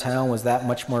little downtown was that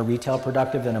much more retail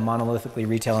productive than a monolithically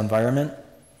retail environment?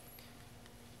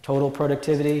 Total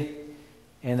productivity,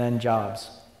 and then jobs.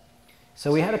 So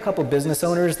we had a couple business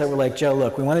owners that were like, Joe,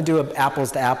 look, we want to do an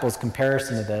apples to apples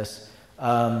comparison to this.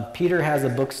 Peter has a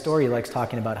bookstore, he likes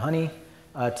talking about honey.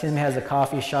 Tim has a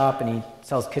coffee shop and he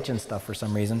sells kitchen stuff for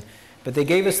some reason. But they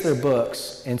gave us their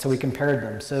books, and so we compared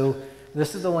them. So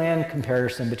this is the land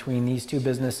comparison between these two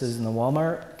businesses and the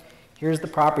Walmart. Here's the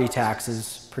property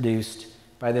taxes produced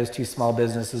by those two small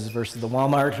businesses versus the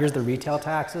Walmart. Here's the retail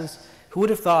taxes. Who would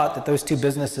have thought that those two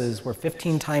businesses were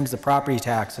 15 times the property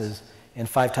taxes and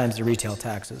 5 times the retail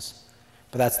taxes?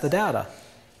 But that's the data.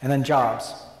 And then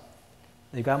jobs.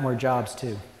 They've got more jobs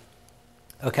too.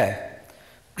 Okay.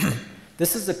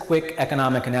 This is a quick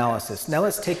economic analysis. Now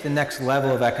let's take the next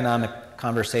level of economic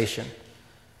conversation.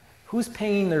 Who's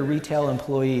paying their retail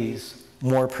employees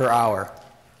more per hour?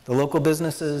 The local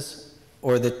businesses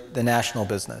or the national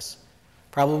business?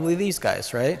 Probably these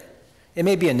guys, right? It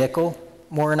may be a nickel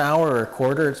more an hour or a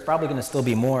quarter. It's probably going to still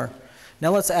be more.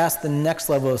 Now let's ask the next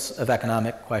levels of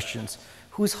economic questions.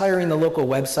 Who's hiring the local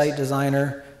website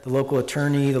designer, the local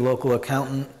attorney, the local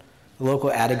accountant, the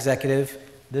local ad executive?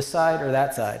 This side or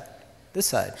that side? This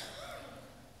side.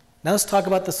 Now let's talk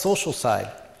about the social side.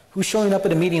 Who's showing up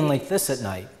at a meeting like this at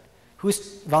night?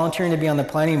 Who's volunteering to be on the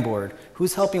planning board?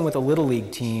 Who's helping with a little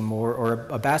league team or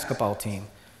a basketball team?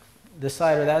 This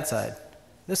side or that side?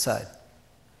 This side.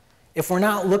 If we're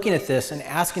not looking at this and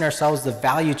asking ourselves the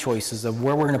value choices of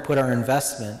where we're going to put our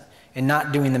investment and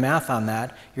not doing the math on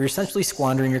that, you're essentially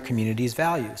squandering your community's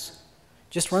values.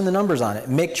 Just run the numbers on it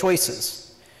and make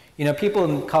choices. You know, people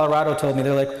in Colorado told me,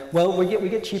 they're like, well, we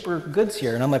get cheaper goods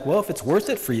here. And I'm like, well, if it's worth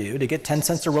it for you to get 10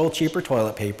 cents a roll cheaper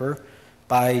toilet paper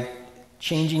by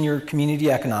changing your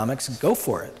community economics, go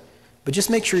for it. But just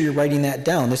make sure you're writing that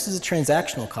down. This is a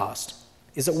transactional cost.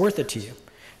 Is it worth it to you?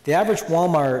 The average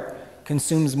Walmart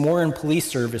consumes more in police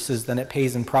services than it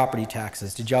pays in property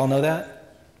taxes. Did y'all know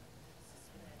that?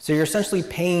 So you're essentially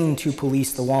paying to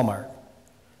police the Walmart.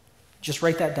 Just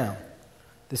write that down.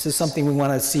 This is something we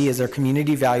want to see as our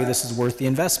community value. This is worth the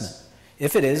investment.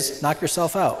 If it is, knock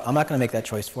yourself out. I'm not going to make that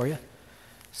choice for you.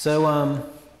 So,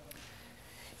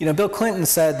 you know, Bill Clinton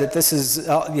said that this is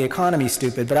the economy's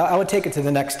stupid, but I would take it to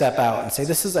the next step out and say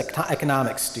this is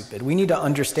economics stupid. We need to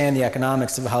understand the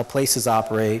economics of how places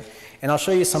operate, and I'll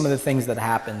show you some of the things that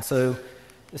happen. So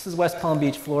this is West Palm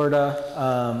Beach,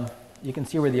 Florida. You can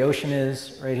see where the ocean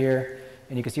is right here,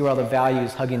 and you can see where all the value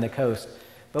is hugging the coast.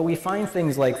 But we find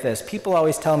things like this. People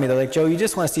always tell me, they're like, Joe, you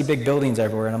just want to see big buildings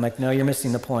everywhere. And I'm like, no, you're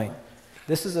missing the point.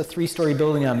 This is a 3-story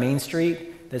building on Main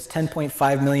Street that's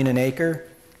 $10.5 million an acre.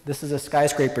 This is a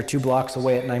skyscraper 2 blocks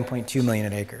away at $9.2 million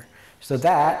an acre. So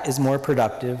that is more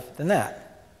productive than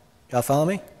that. Y'all follow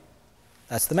me?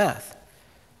 That's the math.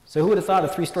 So who would have thought a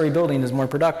 3-story building is more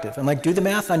productive? I'm like, do the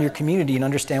math on your community and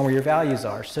understand where your values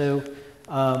are. So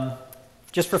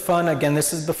just for fun, again,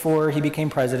 this is before he became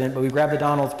president, but we grabbed the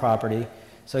Donald's property.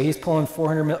 So he's pulling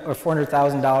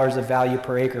 $400,000 of value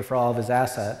per acre for all of his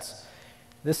assets.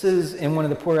 This is in one of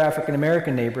the poor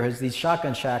African-American neighborhoods. These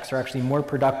shotgun shacks are actually more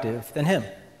productive than him.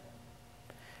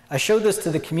 I showed this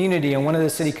to the community, and one of the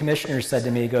city commissioners said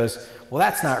to me, he goes, well,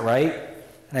 that's not right.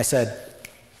 And I said,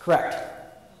 correct.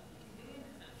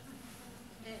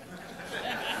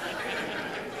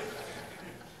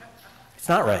 It's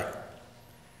not right.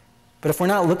 But if we're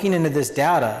not looking into this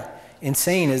data, and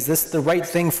saying, is this the right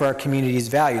thing for our community's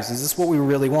values? Is this what we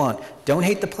really want? Don't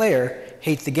hate the player,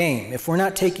 hate the game. If we're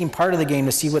not taking part of the game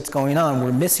to see what's going on,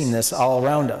 we're missing this all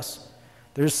around us.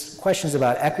 There's questions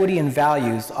about equity and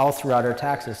values all throughout our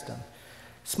tax system.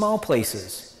 Small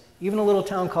places, even a little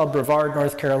town called Brevard,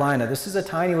 North Carolina. This is a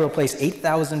tiny little place,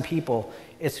 8,000 people.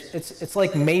 It's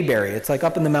like Mayberry. It's like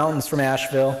up in the mountains from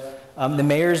Asheville. The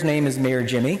mayor's name is Mayor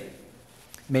Jimmy.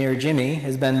 Mayor Jimmy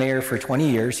has been mayor for 20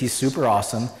 years. He's super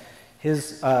awesome.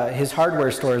 His hardware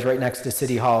store is right next to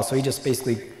City Hall, so he just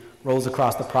basically rolls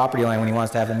across the property line when he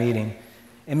wants to have a meeting.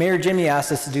 And Mayor Jimmy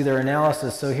asked us to do their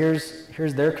analysis, so here's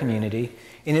their community.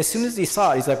 And as soon as he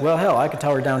saw it, he's like, well, hell, I can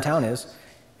tell where downtown is. And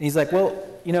he's like, well,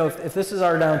 you know, if this is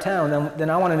our downtown,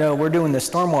 then I want to know, we're doing the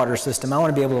stormwater system. I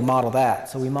want to be able to model that.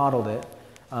 So we modeled it.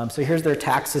 So here's their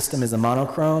tax system as a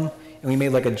monochrome, and we made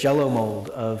like a jello mold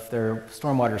of their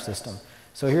stormwater system.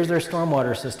 So here's their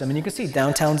stormwater system, and you can see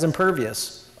downtown's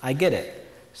impervious. I get it.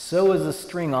 So is the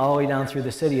string all the way down through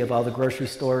the city of all the grocery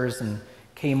stores and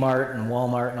Kmart and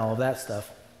Walmart and all of that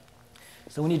stuff.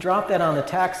 So when you drop that on the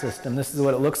tax system, this is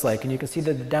what it looks like, and you can see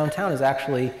that the downtown is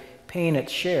actually paying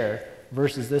its share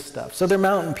versus this stuff. So they're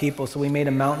mountain people, so we made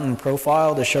a mountain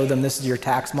profile to show them this is your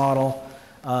tax model,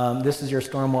 this is your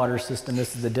stormwater system,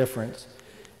 this is the difference.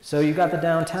 So you've got the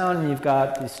downtown and you've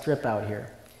got the strip out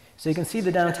here. So you can see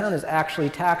the downtown is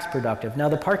actually tax productive. Now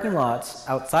the parking lots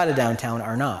outside of downtown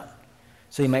are not.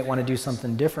 So you might want to do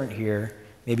something different here,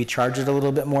 maybe charge it a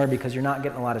little bit more because you're not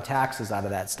getting a lot of taxes out of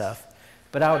that stuff.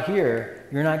 But out here,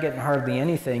 you're not getting hardly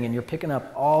anything and you're picking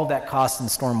up all that cost in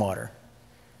stormwater.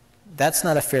 That's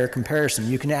not a fair comparison.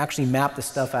 You can actually map the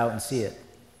stuff out and see it.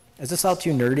 Is this all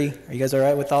too nerdy? Are you guys all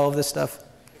right with all of this stuff?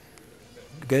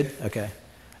 Good? Okay.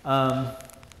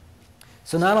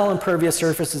 So not all impervious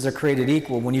surfaces are created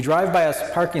equal. When you drive by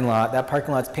a parking lot, that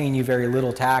parking lot's paying you very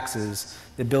little taxes.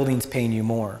 The building's paying you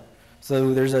more.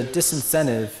 So there's a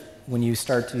disincentive when you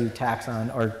start to tax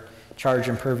on or charge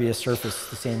impervious surface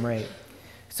the same rate.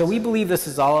 So we believe this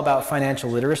is all about financial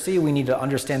literacy. We need to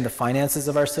understand the finances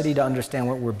of our city to understand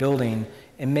what we're building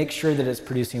and make sure that it's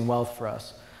producing wealth for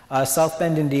us. South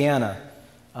Bend, Indiana.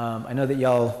 I know that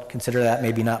y'all consider that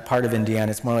maybe not part of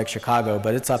Indiana. It's more like Chicago,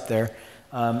 but it's up there.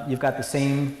 You've got the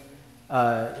same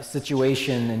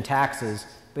situation in taxes,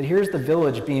 but here's the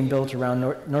village being built around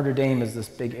Notre Dame is this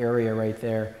big area right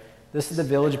there. This is the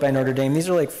village by Notre Dame. These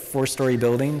are like 4-story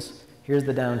buildings. Here's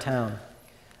the downtown.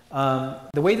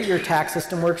 The way that your tax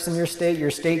system works in your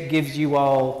state gives you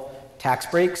all tax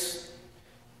breaks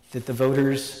that the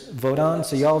voters vote on.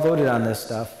 So you all voted on this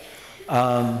stuff.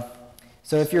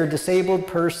 So if you're a disabled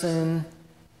person,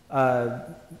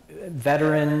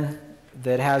 veteran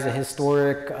that has a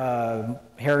historic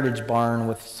heritage barn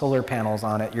with solar panels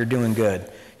on it, you're doing good.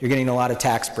 You're getting a lot of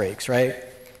tax breaks, right?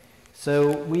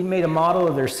 So we made a model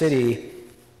of their city.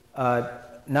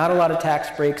 Not a lot of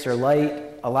tax breaks are light.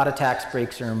 A lot of tax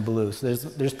breaks are in blue. So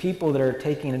there's people that are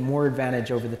taking more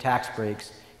advantage over the tax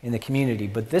breaks in the community.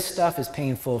 But this stuff is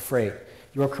paying full freight.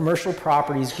 Your commercial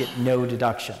properties get no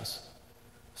deductions.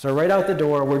 So right out the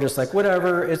door, we're just like,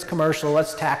 whatever, it's commercial,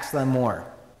 let's tax them more.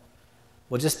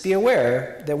 Well, just be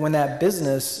aware that when that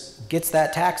business gets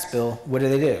that tax bill, what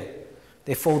do?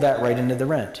 They fold that right into the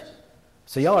rent.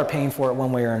 So y'all are paying for it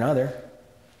one way or another.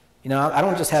 You know, I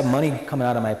don't just have money coming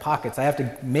out of my pockets. I have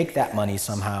to make that money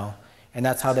somehow. And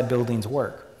that's how the buildings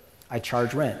work. I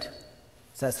charge rent.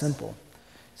 It's that simple.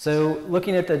 So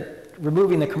looking at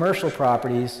removing the commercial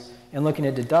properties and looking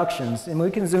at deductions, and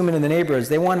we can zoom into the neighborhoods.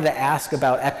 They wanted to ask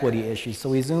about equity issues. So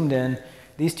we zoomed in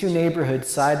these two neighborhoods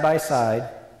side by side,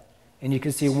 and you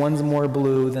can see one's more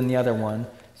blue than the other one.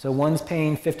 So one's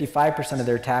paying 55% of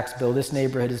their tax bill. This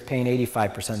neighborhood is paying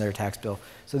 85% of their tax bill.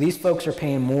 So these folks are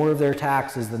paying more of their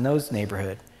taxes than those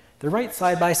neighborhood. They're right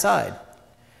side by side.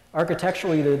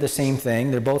 Architecturally, they're the same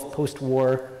thing. They're both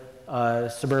post-war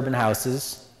suburban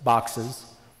houses, boxes.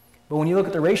 But when you look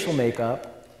at the racial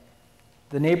makeup,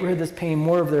 the neighborhood that's paying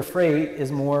more of their freight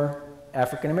is more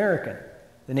African American.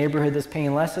 The neighborhood that's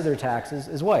paying less of their taxes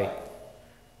is white.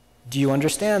 Do you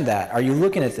understand that? Are you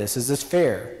looking at this? Is this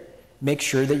fair? Make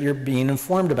sure that you're being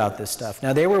informed about this stuff.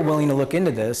 Now, they were willing to look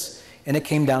into this, and it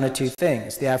came down to two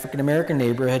things. The African American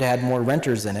neighborhood had more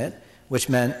renters in it, which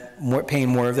meant paying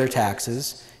more of their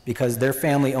taxes, because their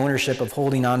family ownership of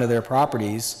holding onto their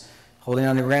properties, holding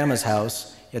on to grandma's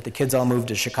house, yet the kids all moved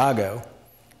to Chicago,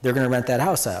 they're going to rent that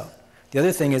house out. The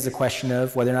other thing is the question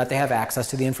of whether or not they have access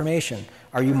to the information.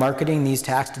 Are you marketing these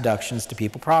tax deductions to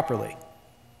people properly?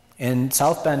 And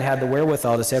South Bend had the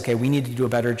wherewithal to say, okay, we need to do a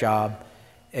better job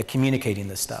at communicating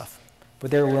this stuff.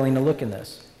 But they were willing to look in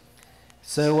this.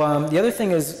 So the other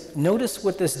thing is, notice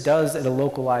what this does at a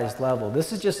localized level.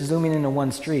 This is just zooming into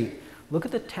one street. look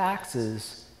at the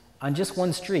taxes on just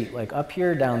one street, like up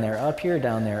here, down there, up here,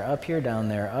 down there, up here, down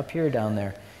there, up here, down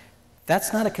there.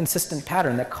 That's not a consistent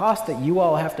pattern. The cost that you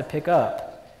all have to pick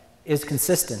up is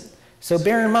consistent. So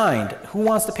bear in mind, who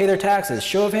wants to pay their taxes?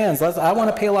 Show of hands. I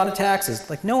want to pay a lot of taxes.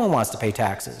 Like, no one wants to pay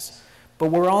taxes.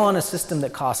 But we're all on a system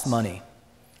that costs money,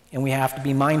 and we have to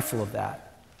be mindful of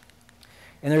that.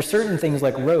 And there are certain things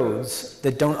like roads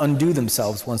that don't undo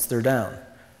themselves once they're down.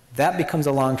 That becomes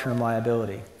a long-term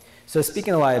liability. So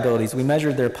speaking of liabilities, we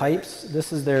measured their pipes.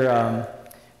 This is their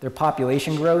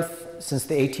population growth since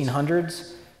the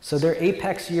 1800s. So their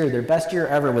apex year, their best year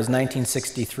ever was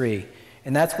 1963.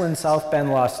 And that's when South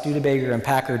Bend lost Studebaker and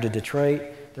Packard to Detroit.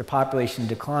 Their population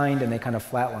declined and they kind of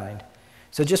flatlined.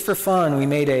 So just for fun,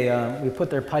 we put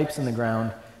their pipes in the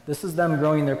ground. This is them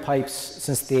growing their pipes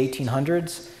since the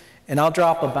 1800s. And I'll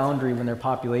drop a boundary when their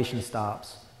population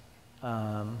stops.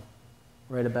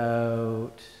 Right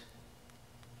about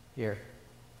here.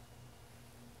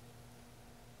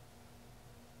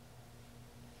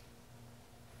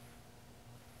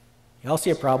 Y'all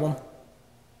see a problem?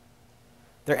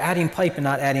 They're adding pipe and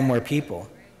not adding more people.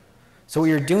 So what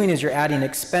you're doing is you're adding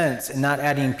expense and not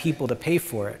adding people to pay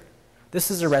for it. This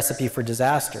is a recipe for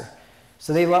disaster.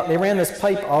 So they ran this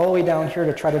pipe all the way down here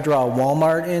to try to draw a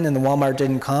Walmart in, and the Walmart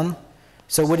didn't come.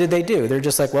 So what did they do? They're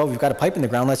just like, well, we've got a pipe in the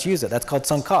ground, let's use it. That's called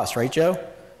sunk cost, right, Joe?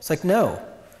 It's like, no.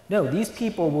 No, these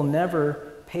people will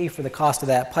never pay for the cost of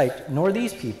that pipe, nor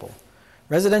these people.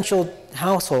 Residential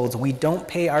households, we don't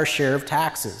pay our share of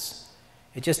taxes.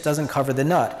 It just doesn't cover the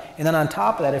nut. And then on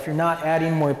top of that, if you're not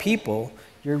adding more people,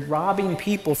 you're robbing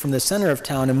people from the center of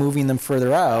town and moving them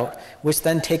further out, which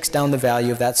then takes down the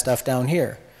value of that stuff down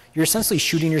here. You're essentially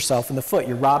shooting yourself in the foot.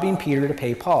 You're robbing Peter to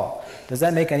pay Paul. Does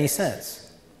that make any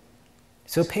sense?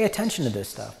 So pay attention to this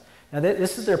stuff. Now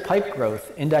this is their pipe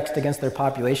growth indexed against their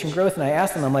population growth, and I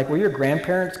asked them, I'm like, were your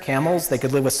grandparents camels? They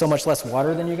could live with so much less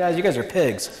water than you guys? You guys are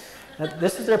pigs. Now,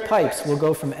 this is their pipes. Will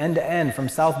go from end to end, from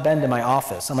South Bend to my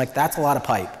office. I'm like, that's a lot of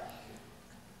pipe.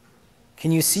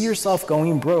 Can you see yourself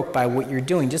going broke by what you're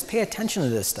doing? Just pay attention to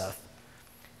this stuff.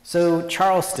 So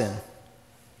Charleston,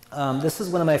 this is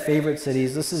one of my favorite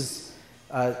cities. This is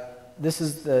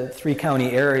the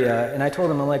three-county area, and I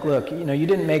told them, I'm like, look, you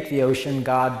didn't make the ocean,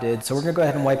 God did, so we're going to go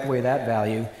ahead and wipe away that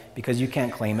value because you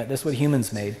can't claim it. This is what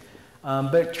humans made.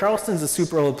 But Charleston's a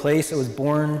super old place. It was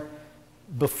born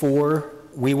before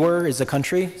we were as a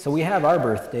country. So we have our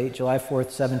birth date, July 4th,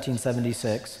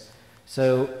 1776.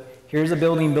 So here's a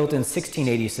building built in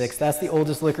 1686. That's the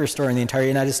oldest liquor store in the entire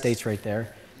United States right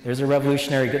there. There's a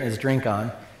revolutionary getting his drink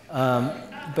on.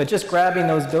 But just grabbing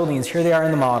those buildings, here they are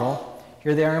in the model,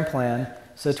 here they are in plan.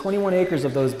 So 21 acres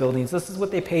of those buildings, this is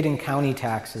what they paid in county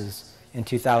taxes in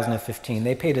 2015.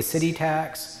 They paid a city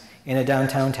tax and a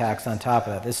downtown tax on top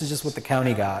of that. This is just what the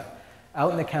county got.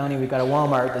 Out in the county, we've got a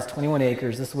Walmart that's 21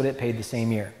 acres. This is what it paid the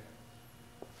same year.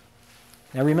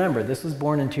 Now remember, this was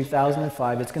born in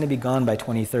 2005. It's going to be gone by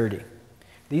 2030.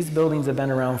 These buildings have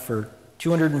been around for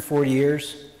 240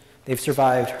 years. They've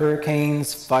survived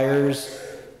hurricanes, fires,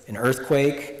 an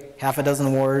earthquake, half a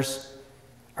dozen wars.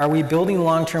 Are we building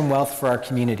long-term wealth for our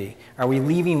community? Are we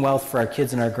leaving wealth for our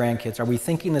kids and our grandkids? Are we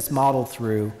thinking this model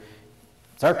through?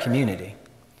 It's our community.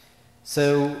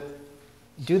 So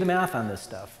do the math on this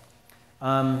stuff.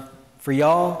 For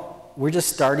y'all, we're just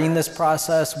starting this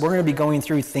process. We're going to be going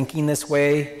through thinking this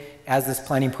way as this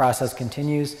planning process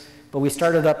continues. But we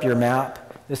started up your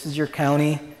map. This is your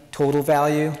county total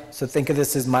value. So think of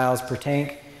this as miles per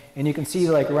tank. And you can see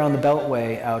like around the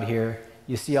beltway out here,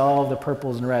 you see all of the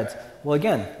purples and reds. Well,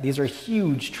 again, these are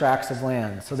huge tracts of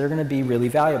land. So they're going to be really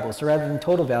valuable. So rather than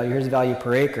total value, here's value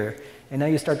per acre. And now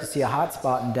you start to see a hot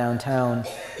spot in downtown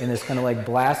in this kind of like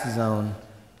blast zone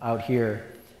out here.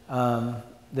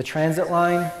 The transit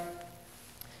line,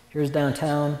 here's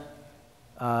downtown.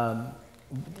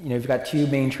 You've got two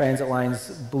main transit lines,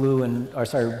 blue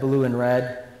and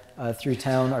red through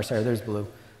town. There's blue.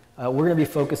 We're going to be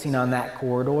focusing on that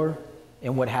corridor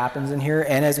and what happens in here.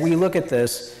 And as we look at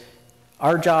this,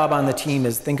 our job on the team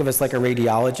is think of us like a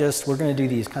radiologist. We're going to do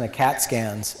these kind of CAT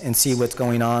scans and see what's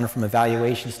going on from a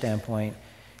valuation standpoint.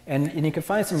 And you can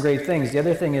find some great things. The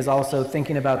other thing is also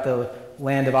thinking about the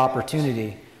land of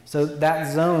opportunity. So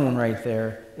that zone right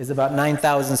there is about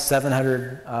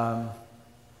 9,700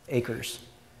 acres.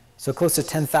 So close to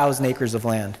 10,000 acres of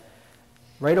land.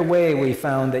 Right away, we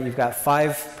found that you've got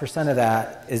 5% of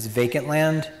that is vacant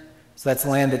land. So that's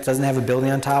land that doesn't have a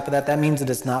building on top of that. That means that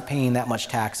it's not paying that much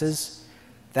taxes.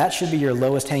 That should be your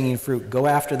lowest hanging fruit. Go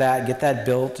after that, get that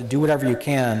built, do whatever you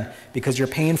can because you're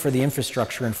paying for the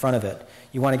infrastructure in front of it.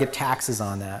 You want to get taxes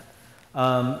on that.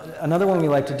 Another one we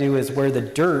like to do is where the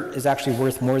dirt is actually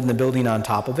worth more than the building on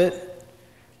top of it.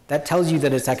 that tells you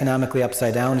that it's economically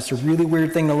upside down. It's a really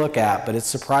weird thing to look at, but it's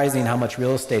surprising how much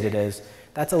real estate it is.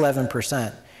 That's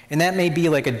 11%. And that may be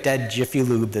like a dead Jiffy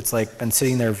Lube that's like been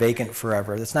sitting there vacant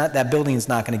forever. That's not, that building is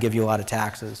not going to give you a lot of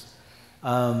taxes.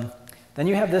 Then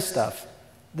you have this stuff.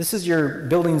 This is your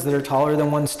buildings that are taller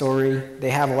than 1 story. They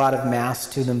have a lot of mass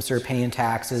to them, so they're paying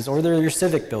taxes. Or they're your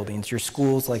civic buildings, your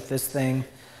schools like this thing,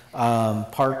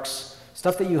 parks,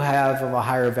 stuff that you have of a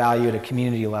higher value at a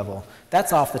community level.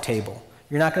 That's off the table.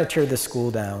 You're not going to tear this school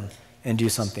down and do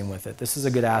something with it. This is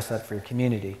a good asset for your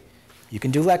community. You can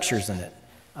do lectures in it.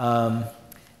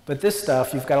 But this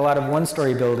stuff, you've got a lot of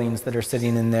 1-story buildings that are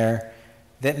sitting in there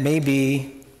that may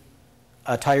be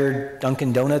a tired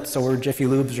Dunkin' Donuts or Jiffy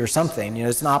Lubes or something. You know,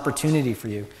 it's an opportunity for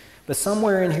you. But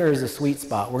somewhere in here is a sweet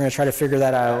spot. We're going to try to figure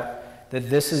that out, that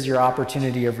this is your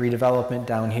opportunity of redevelopment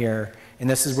down here, and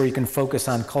this is where you can focus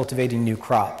on cultivating new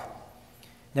crop.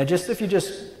 Now, if you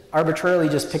just arbitrarily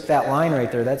just pick that line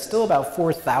right there, that's still about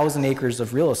 4,000 acres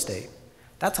of real estate.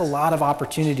 That's a lot of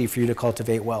opportunity for you to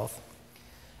cultivate wealth.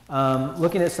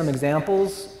 Looking at some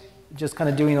examples, just kind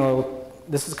of doing a little,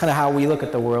 this is kind of how we look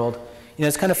at the world. You know,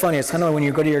 it's kind of funny. It's kind of like when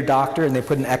you go to your doctor and they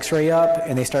put an x-ray up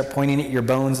and they start pointing at your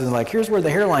bones and like, here's where the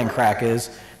hairline crack is.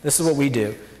 This is what we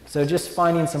do. So just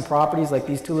finding some properties like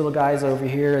these 2 little guys over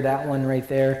here, that one right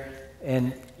there,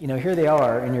 and you know, here they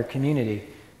are in your community.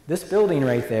 This building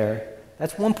right there,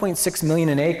 that's 1.6 million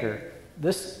an acre.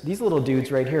 These little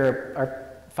dudes right here are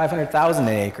 500,000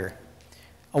 an acre.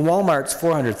 A Walmart's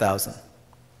 400,000.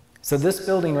 So this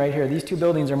building right here, these 2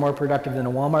 buildings are more productive than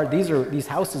a Walmart. These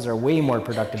houses are way more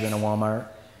productive than a Walmart.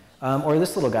 Or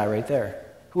this little guy right there.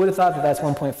 Who would have thought that that's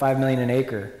 1.5 million an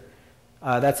acre?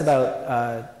 That's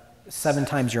about 7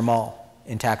 times your mall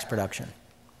in tax production.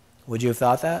 Would you have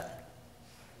thought that?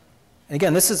 And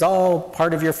again, this is all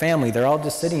part of your family. They're all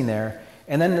just sitting there.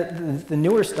 And then the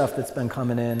newer stuff that's been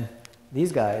coming in,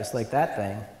 these guys, like that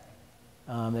thing.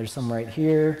 There's some right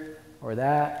here, or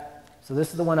that. So this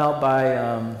is the one out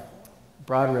by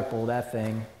Broad Ripple, that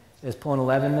thing, is pulling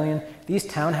 11 million. These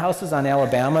townhouses on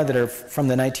Alabama that are from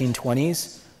the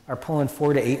 1920s are pulling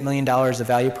 $4 to $8 million of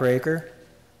value per acre.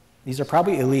 These are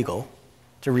probably illegal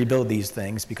to rebuild these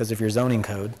things because of your zoning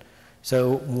code.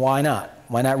 So why not?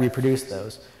 Why not reproduce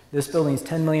those? This building's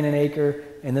 10 million an acre,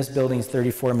 and this building's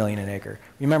 34 million an acre.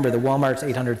 Remember, the Walmart's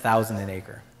 800,000 an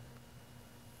acre.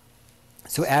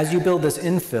 So as you build this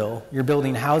infill, you're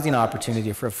building housing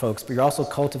opportunity for folks, but you're also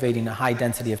cultivating a high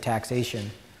density of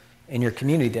taxation in your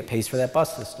community that pays for that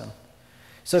bus system.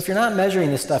 So if you're not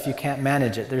measuring this stuff, you can't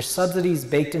manage it. There's subsidies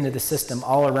baked into the system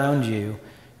all around you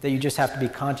that you just have to be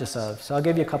conscious of. So I'll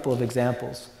give you a couple of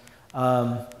examples.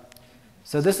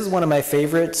 So this is one of my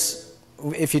favorites.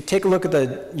 If you take a look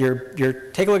at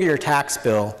your tax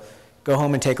bill, go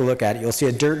home and take a look at it. You'll see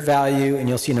a dirt value and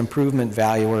you'll see an improvement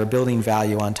value or a building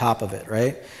value on top of it,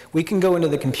 right? We can go into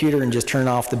the computer and just turn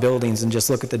off the buildings and just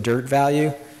look at the dirt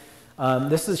value.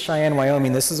 This is Cheyenne,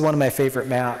 Wyoming. This is one of my favorite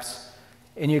maps.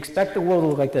 And you expect the world to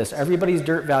look like this. Everybody's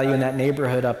dirt value in that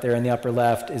neighborhood up there in the upper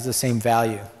left is the same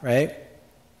value, right?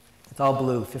 It's all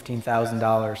blue,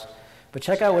 $15,000. But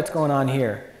check out what's going on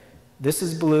here. This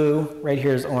is blue, right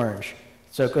here is orange.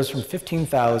 So it goes from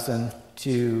 15,000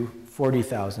 to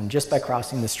 40,000 just by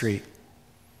crossing the street.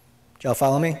 Did y'all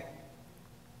follow me?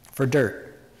 For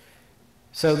dirt.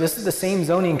 So this is the same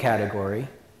zoning category.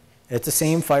 It's the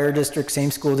same fire district, same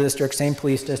school district, same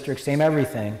police district, same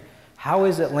everything. How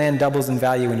is it land doubles in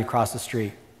value when you cross the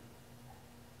street?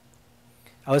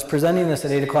 I was presenting this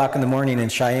at 8 o'clock in the morning in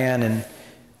Cheyenne, and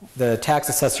the tax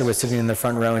assessor was sitting in the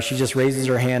front row, and she just raises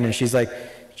her hand and she's like,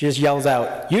 she just yells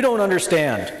out, "You don't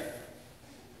understand."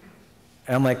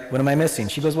 And I'm like, what am I missing?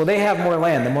 She goes, well, they have more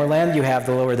land. The more land you have,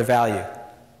 the lower the value.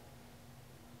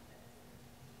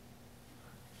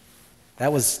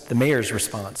 That was the mayor's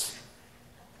response.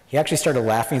 He actually started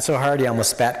laughing so hard he almost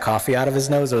spat coffee out of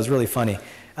his nose. It was really funny.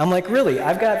 I'm like, really?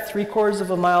 I've got 3/4 of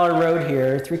a mile of road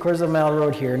here, 3/4 of a mile of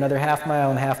road here, another half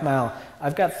mile and half mile.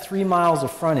 I've got 3 miles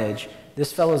of frontage.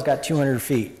 This fellow's got 200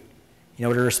 feet. You know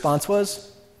what her response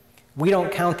was? We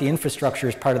don't count the infrastructure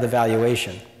as part of the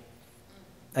valuation.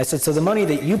 I said, so the money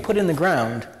that you put in the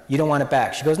ground, you don't want it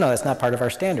back. She goes, no, that's not part of our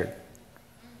standard.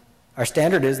 Our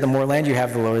standard is the more land you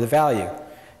have, the lower the value.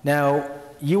 Now,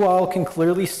 you all can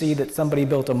clearly see that somebody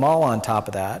built a mall on top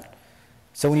of that.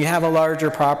 So when you have a larger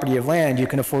property of land, you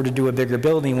can afford to do a bigger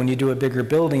building. When you do a bigger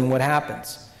building, what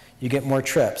happens? You get more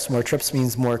trips. More trips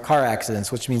means more car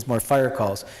accidents, which means more fire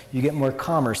calls. You get more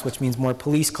commerce, which means more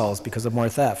police calls because of more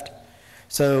theft.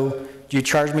 So do you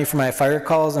charge me for my fire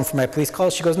calls and for my police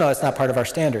calls? She goes, no, that's not part of our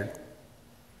standard.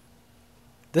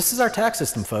 This is our tax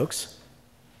system, folks.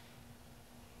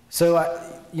 So,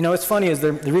 you know, what's funny is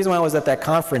the reason why I was at that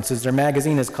conference is their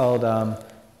magazine is called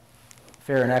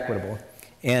Fair and Equitable.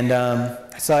 And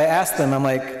so I asked them, I'm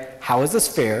like, how is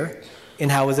this fair and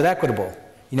how is it equitable?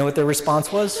 You know what their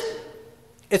response was?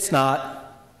 It's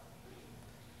not.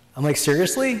 I'm like,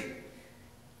 seriously?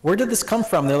 Where did this come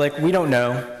from? They're like, we don't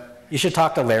know. You should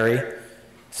talk to Larry.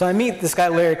 So I meet this guy,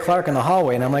 Larry Clark, in the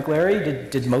hallway, and I'm like, Larry,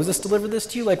 did Moses deliver this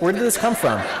to you? Like, where did this come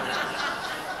from?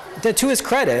 To his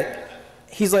credit,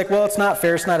 he's like, well, it's not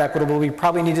fair, it's not equitable, we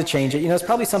probably need to change it. You know, it's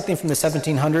probably something from the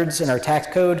 1700s in our tax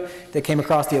code that came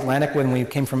across the Atlantic when we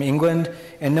came from England,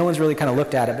 and no one's really kind of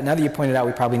looked at it, but now that you pointed out,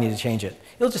 we probably need to change it.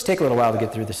 It'll just take a little while to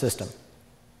get through the system.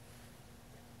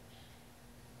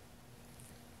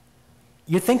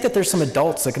 You'd think that there's some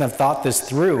adults that can have thought this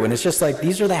through, and it's just like,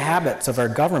 these are the habits of our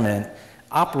government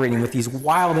operating with these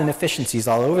wild inefficiencies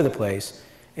all over the place,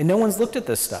 and no one's looked at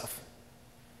this stuff.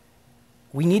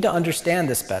 We need to understand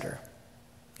this better.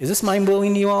 Is this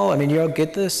mind-blowing to you all? I mean, you all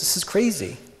get this? This is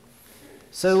crazy.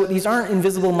 So these aren't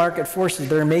invisible market forces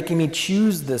that are making me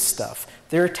choose this stuff.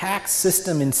 They're tax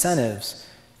system incentives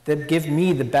that give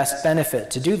me the best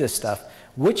benefit to do this stuff,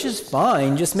 which is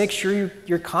fine. Just make sure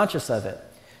you're conscious of it.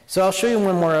 So I'll show you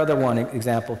one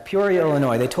example. Peoria,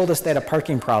 Illinois. They told us they had a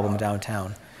parking problem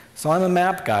downtown. So I'm a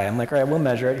map guy. I'm like, all right, we'll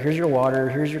measure it. Here's your water.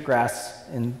 Here's your grass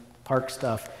and park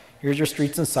stuff. Here's your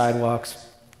streets and sidewalks.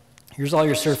 Here's all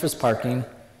your surface parking.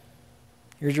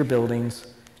 Here's your buildings.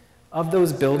 Of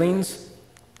those buildings,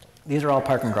 these are all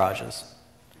parking garages.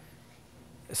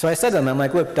 So I said to them, I'm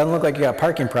like, look, doesn't look like you got a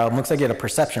parking problem. Looks like you had a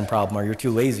perception problem or you're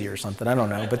too lazy or something. I don't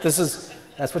know. But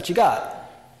that's what you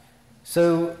got.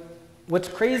 So what's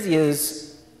crazy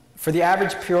is for the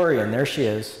average Peorian, there she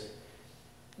is.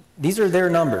 These are their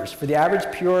numbers. For the average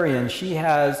Peorian, she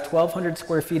has 1,200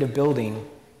 square feet of building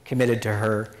committed to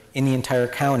her in the entire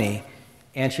county,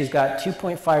 and she's got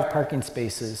 2.5 parking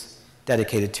spaces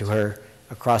dedicated to her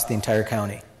across the entire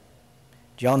county.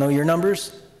 Do y'all know your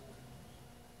numbers?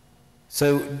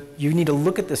 So you need to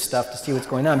look at this stuff to see what's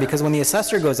going on, because when the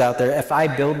assessor goes out there, if I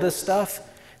build this stuff,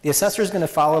 the assessor is going to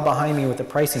follow behind me with a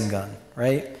pricing gun,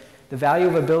 right? The value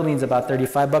of a building is about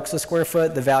 $35 a square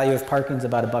foot. The value of parking is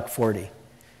about $1.40.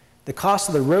 The cost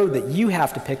of the road that you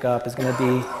have to pick up is going to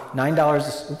be $9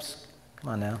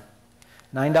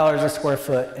 a square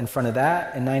foot in front of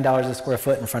that, and $9 a square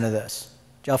foot in front of this.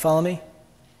 Do y'all follow me?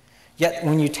 Yet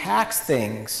when you tax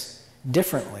things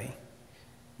differently,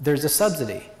 there's a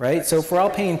subsidy, right? So if we're all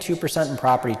paying 2% in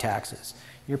property taxes,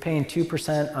 you're paying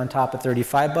 2% on top of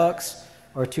 $35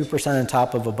 or 2% on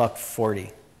top of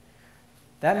 $1.40.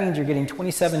 That means you're getting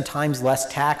 27 times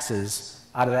less taxes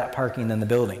out of that parking than the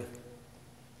building.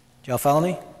 Do y'all follow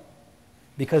me?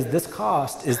 Because this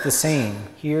cost is the same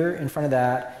here in front of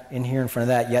that and here in front of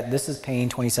that, yet this is paying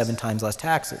 27 times less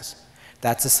taxes.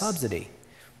 That's a subsidy.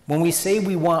 When we say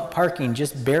we want parking,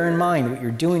 just bear in mind what you're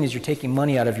doing is you're taking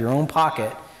money out of your own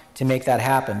pocket to make that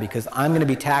happen, because I'm going to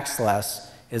be taxed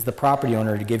less as the property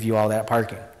owner to give you all that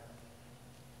parking.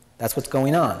 That's what's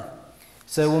going on.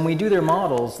 So when we do their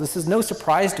models, this is no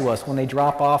surprise to us when they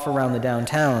drop off around the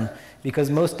downtown, because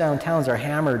most downtowns are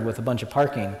hammered with a bunch of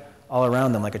parking all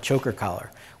around them like a choker collar.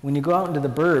 When you go out into the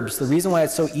burbs, the reason why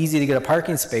it's so easy to get a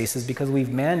parking space is because we've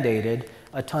mandated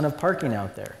a ton of parking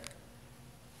out there.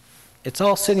 It's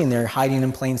all sitting there hiding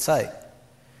in plain sight.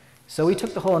 So we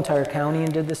took the whole entire county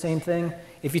and did the same thing.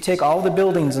 If you take all the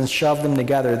buildings and shove them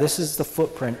together, this is the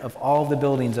footprint of all the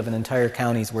buildings of an entire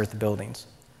county's worth of buildings.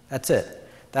 That's it.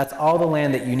 That's all the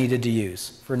land that you needed to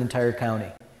use for an entire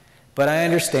county. But I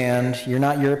understand you're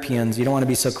not Europeans. You don't want to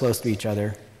be so close to each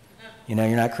other. You know,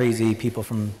 you're not crazy people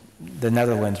from the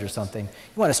Netherlands or something.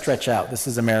 You want to stretch out. This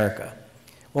is America.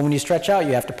 Well, when you stretch out,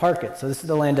 you have to park it. So this is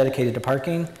the land dedicated to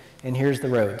parking, and here's the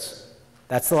roads.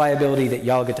 That's the liability that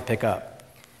y'all get to pick up.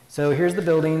 So here's the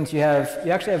buildings. You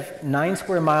actually have 9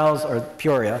 square miles, or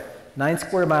Peoria, 9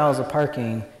 square miles of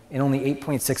parking and only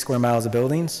 8.6 square miles of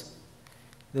buildings.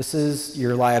 This is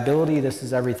your liability. This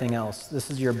is everything else.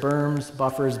 This is your berms,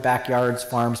 buffers, backyards,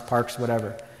 farms, parks,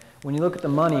 whatever. When you look at the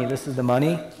money, this is the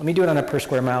money. Let me do it on a per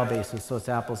square mile basis, so it's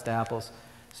apples to apples.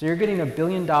 So you're getting $1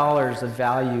 billion of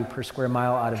value per square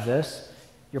mile out of this.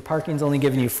 Your parking's only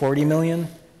giving you $40 million.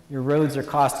 Your roads are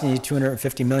costing you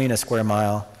 $250 million a square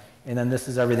mile. And then this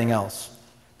is everything else.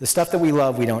 The stuff that we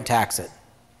love, we don't tax it.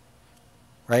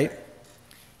 Right?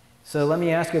 So let me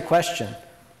ask you a question.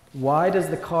 Why does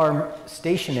the car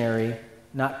stationary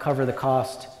not cover the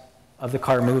cost of the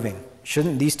car moving?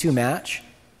 Shouldn't these two match?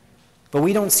 But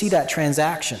we don't see that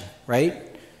transaction,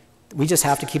 right? We just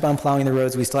have to keep on plowing the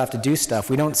roads. We still have to do stuff.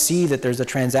 We don't see that there's a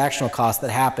transactional cost that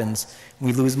happens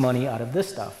when we lose money out of this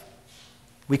stuff.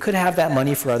 We could have that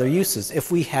money for other uses if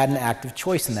we had an active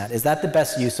choice in that. Is that the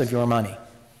best use of your money?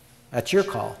 That's your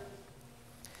call.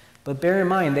 But bear in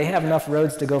mind, they have enough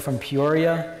roads to go from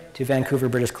Peoria to Vancouver,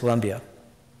 British Columbia.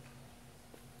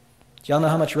 Do y'all know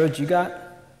how much roads you got?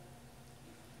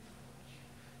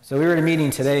 So we were at a meeting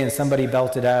today and somebody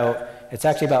belted out, it's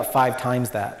actually about 5 times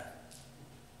that.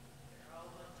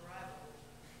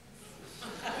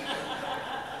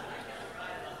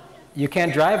 You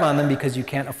can't drive on them because you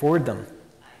can't afford them.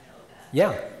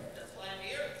 Yeah.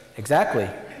 Exactly.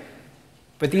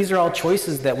 But these are all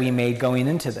choices that we made going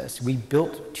into this. We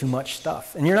built too much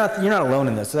stuff. And you're not alone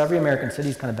in this. So every American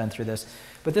city's kind of been through this.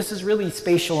 But this is really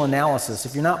spatial analysis.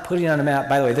 If you're not putting it on a map,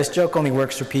 by the way, this joke only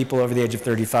works for people over the age of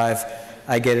 35.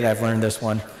 I get it, I've learned this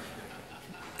one.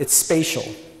 It's spatial.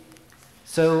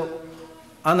 So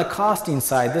on the costing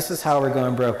side, this is how we're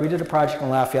going broke. We did a project in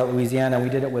Lafayette, Louisiana. We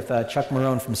did it with Chuck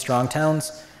Marone from Strong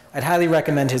Towns. I'd highly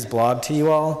recommend his blog to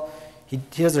you all. He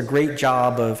does a great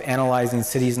job of analyzing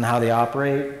cities and how they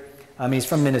operate. He's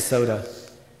from Minnesota.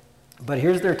 But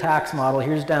here's their tax model.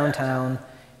 Here's downtown.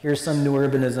 Here's some new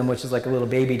urbanism, which is like a little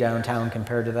baby downtown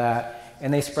compared to that.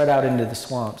 And they spread out into the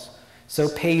swamps. So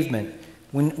pavement.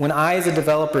 When I, as a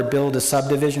developer, build a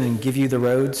subdivision and give you the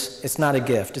roads, it's not a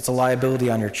gift. It's a liability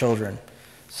on your children.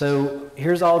 So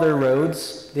here's all their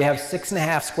roads. They have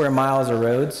 6.5 square miles of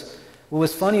roads. What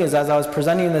was funny is as I was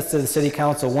presenting this to the city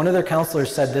council, one of their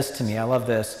councilors said this to me. I love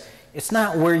this. It's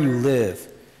not where you live.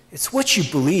 It's what you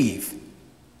believe.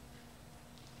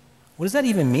 What does that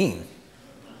even mean?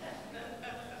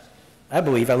 I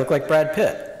believe I look like Brad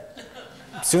Pitt.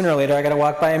 Sooner or later, I got to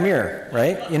walk by a mirror,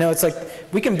 right? You know, it's like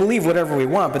we can believe whatever we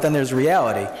want, but then there's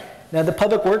reality. Now, the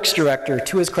public works director,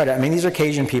 to his credit, I mean, these are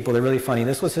Cajun people. They're really funny.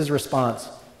 This was his response.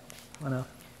 Oh, no.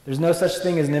 There's no such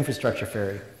thing as an infrastructure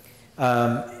fairy.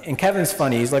 And Kevin's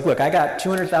funny. He's like, look, I got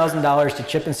 $200,000 to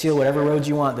chip and seal whatever roads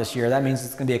you want this year. That means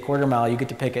it's going to be a quarter mile. You get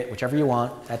to pick it, whichever you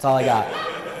want. That's all I got.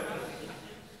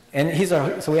 And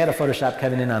so we had to Photoshop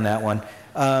Kevin in on that one.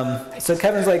 So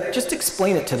Kevin's like, just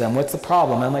explain it to them. What's the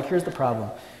problem? I'm like, here's the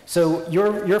problem. So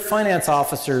your finance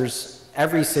officers,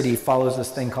 every city follows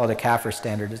this thing called a CAFR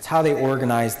standard. It's how they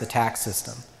organize the tax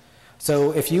system.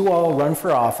 So if you all run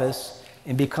for office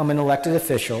and become an elected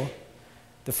official,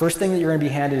 the first thing that you're going to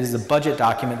be handed is a budget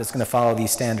document that's going to follow these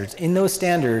standards. In those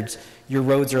standards, your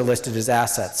roads are listed as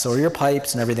assets, so are your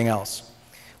pipes and everything else.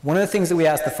 One of the things that we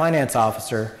asked the finance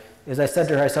officer is I said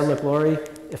to her, I said, look, Lori,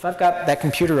 if I've got that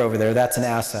computer over there, that's an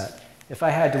asset. If I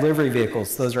had delivery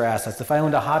vehicles, those are assets. If I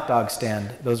owned a hot dog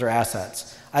stand, those are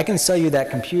assets. I can sell you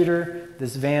that computer,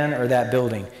 this van, or that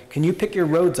building. Can you pick your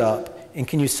roads up, and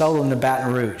can you sell them to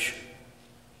Baton Rouge?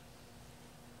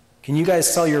 Can you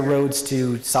guys sell your roads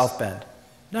to South Bend?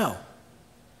 No.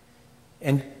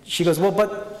 And she goes, well,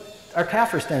 but our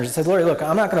CAFR standards. I said, Lori, look,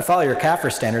 I'm not going to follow your CAFR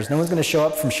standards. No one's going to show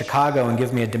up from Chicago and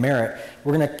give me a demerit.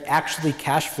 We're going to actually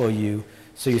cash flow you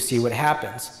so you see what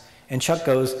happens. And Chuck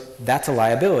goes, that's a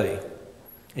liability.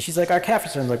 And she's like, our CAFR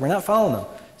standards, like, we're not following them.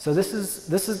 So this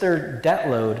is their debt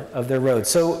load of their roads.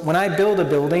 So when I build a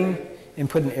building and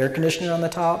put an air conditioner on the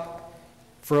top,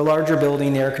 for a larger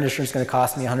building, the air conditioner is going to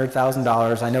cost me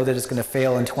 $100,000. I know that it's going to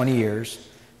fail in 20 years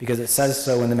because it says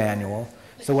so in the manual.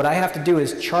 So what I have to do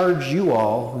is charge you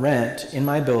all rent in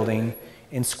my building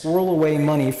and squirrel away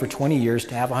money for 20 years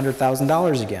to have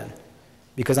 $100,000 again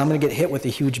because I'm going to get hit with a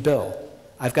huge bill.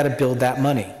 I've got to build that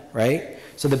money, right?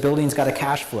 So the building's got a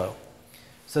cash flow.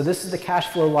 So this is the cash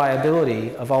flow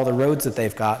liability of all the roads that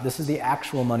they've got. This is the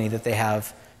actual money that they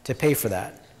have to pay for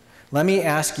that. Let me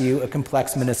ask you a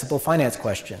complex municipal finance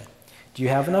question. Do you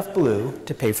have enough blue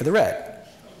to pay for the red?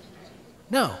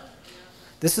 No.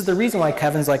 This is the reason why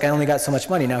Kevin's like, I only got so much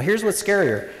money. Now, here's what's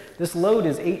scarier. This load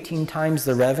is 18 times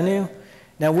the revenue.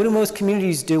 Now, what do most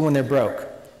communities do when they're broke?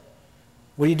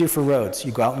 What do you do for roads?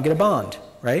 You go out and get a bond,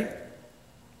 right?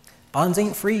 Bonds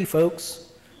ain't free,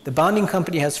 folks. The bonding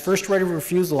company has first right of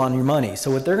refusal on your money. So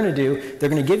what they're going to do, they're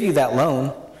going to give you that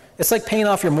loan. It's like paying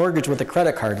off your mortgage with a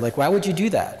credit card. Like, why would you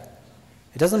do that?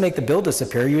 It doesn't make the bill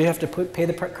disappear. You have to pay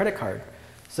the credit card.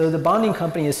 So the bonding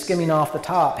company is skimming off the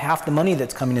top half the money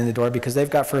that's coming in the door because they've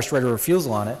got first right of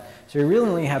refusal on it. So you really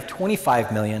only have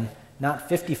 25 million, not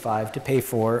 55, to pay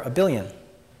for $1 billion.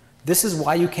 This is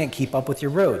why you can't keep up with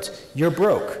your roads. You're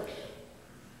broke.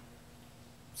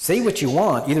 Say what you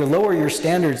want. Either lower your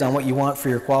standards on what you want for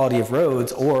your quality of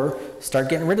roads or start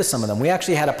getting rid of some of them. We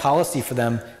actually had a policy for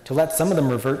them to let some of them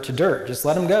revert to dirt. Just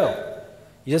let them go.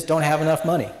 You just don't have enough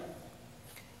money.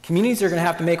 Communities are going to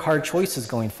have to make hard choices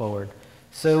going forward.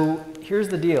 So here's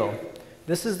the deal.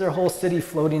 This is their whole city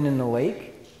floating in the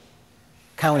lake.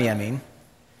 County, I mean.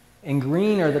 In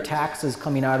green are the taxes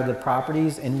coming out of the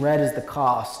properties, and red is the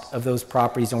cost of those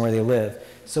properties and where they live.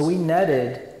 So we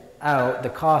netted out the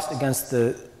cost against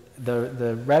the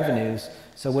revenues.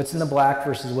 So what's in the black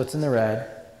versus what's in the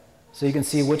red. So you can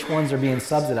see which ones are being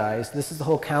subsidized. This is the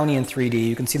whole county in 3D.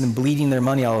 You can see them bleeding their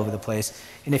money all over the place.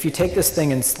 And if you take this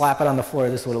thing and slap it on the floor,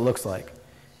 this is what it looks like.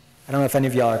 I don't know if any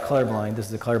of y'all are colorblind. This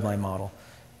is a colorblind model.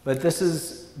 But this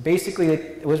is basically,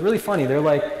 it was really funny. They're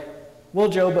like, well,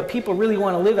 Joe, but people really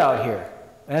want to live out here.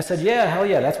 And I said, yeah, hell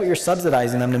yeah, that's what you're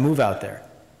subsidizing them to move out there.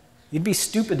 You'd be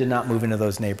stupid to not move into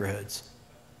those neighborhoods,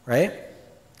 right?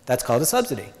 That's called a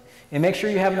subsidy. And make sure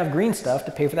you have enough green stuff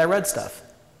to pay for that red stuff,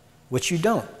 which you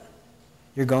don't.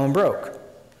 You're going broke.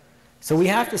 So we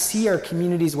have to see our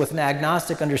communities with an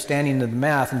agnostic understanding of the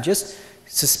math and just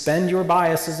suspend your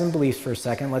biases and beliefs for a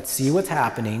second. Let's see what's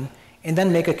happening and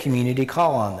then make a community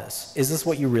call on this. Is this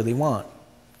what you really want?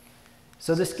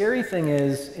 So the scary thing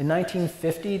is, in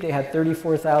 1950, they had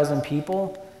 34,000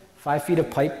 people, 5 feet of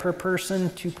pipe per person,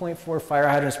 2.4 fire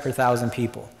hydrants per 1,000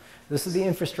 people. This is the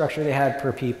infrastructure they had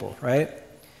per people, right?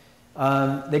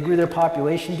 They grew their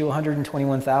population to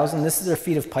 121,000. This is their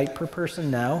feet of pipe per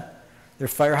person now. Their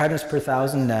fire hydrants per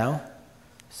 1,000 now.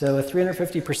 So a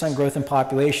 350% growth in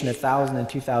population, 1,000 and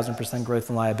 2,000% growth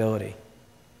in liability.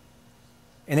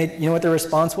 And you know what their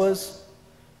response was?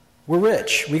 We're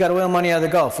rich. We got oil money out of the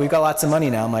Gulf. We've got lots of money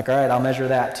now. I'm like, all right, I'll measure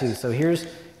that too. So here's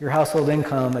your household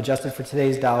income adjusted for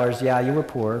today's dollars. Yeah, you were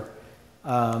poor,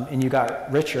 and you got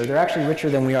richer. They're actually richer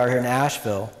than we are here in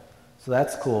Asheville, so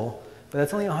that's cool. But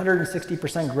that's only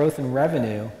 160% growth in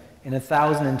revenue and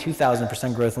 1,000 and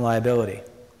 2,000% growth in liability.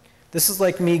 This is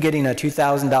like me getting a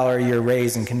 $2,000 a year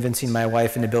raise and convincing my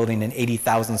wife into building an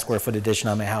 80,000 square foot addition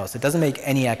on my house. It doesn't make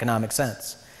any economic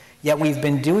sense. Yet we've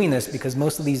been doing this because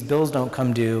most of these bills don't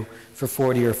come due for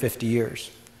 40 or 50 years.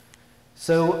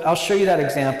 So I'll show you that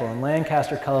example in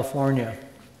Lancaster, California.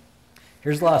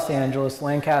 Here's Los Angeles.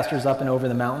 Lancaster's up and over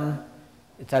the mountain.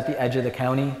 It's at the edge of the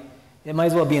county. It might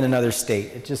as well be in another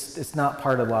state. It's not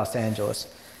part of Los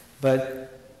Angeles.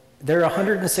 But there are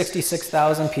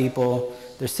 166,000 people.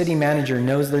 Their city manager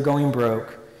knows they're going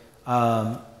broke.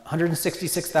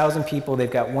 166,000 people.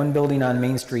 They've got one building on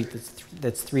Main Street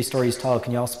that's 3 stories tall.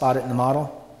 Can y'all spot it in the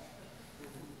model?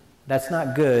 That's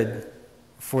not good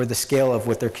for the scale of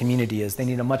what their community is. They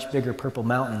need a much bigger purple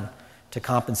mountain to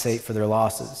compensate for their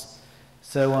losses.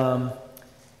 So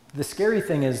the scary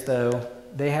thing is, though,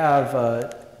 they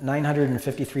have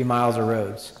 953 miles of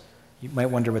roads. You might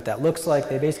wonder what that looks like.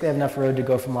 They basically have enough road to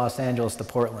go from Los Angeles to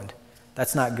Portland.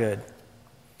 That's not good.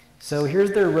 So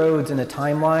here's their roads in a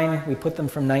timeline. We put them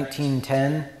from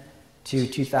 1910 to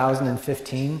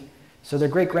 2015. So their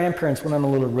great-grandparents went on a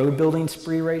little road building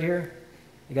spree right here.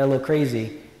 They got a little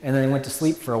crazy, and then they went to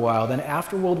sleep for a while. Then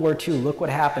after World War II, look what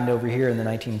happened over here in the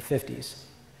 1950s.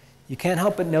 You can't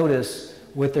help but notice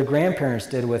what their grandparents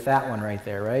did with that one right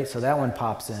there, right? So that one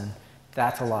pops in.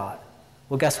 That's a lot.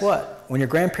 Well, guess what? When your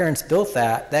grandparents built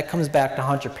that, that comes back to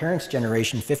haunt your parents'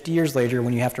 generation 50 years later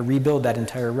when you have to rebuild that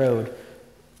entire road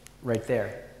right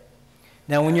there.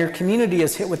 Now, when your community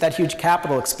is hit with that huge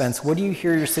capital expense, what do you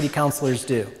hear your city councilors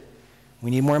do?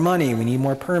 We need more money. We need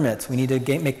more permits. We need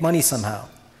to make money somehow.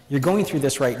 You're going through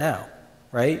this right now,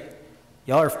 right?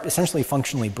 Y'all are essentially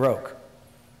functionally broke.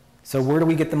 So where do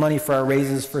we get the money for our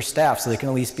raises for staff so they can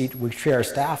at least we treat our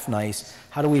staff nice?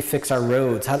 How do we fix our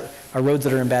roads? Our roads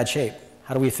that are in bad shape,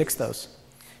 how do we fix those?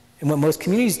 And what most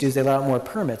communities do is they allow out more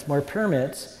permits. More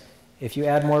permits, if you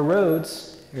add more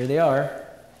roads, here they are.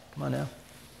 Come on now.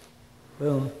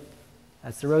 Boom.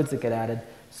 That's the roads that get added.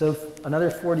 So another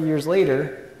 40 years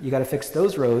later, you got to fix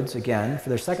those roads again for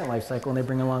their second life cycle, and they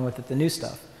bring along with it the new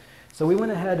stuff. So we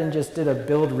went ahead and just did a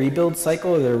build-rebuild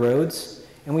cycle of their roads,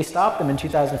 and we stopped them in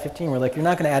 2015. We're like, you're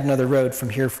not going to add another road from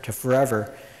here to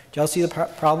forever. Did y'all see the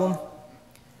problem?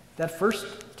 That first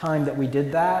time that we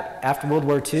did that, after World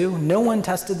War II, no one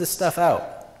tested this stuff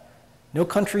out. No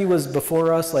country was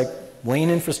before us, like, laying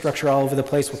infrastructure all over the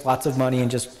place with lots of money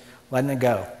and just letting it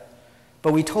go.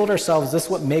 But we told ourselves this is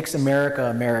what makes America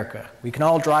America. We can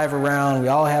all drive around, we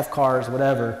all have cars,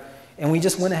 whatever. And we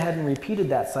just went ahead and repeated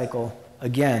that cycle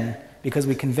again because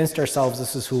we convinced ourselves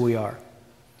this is who we are.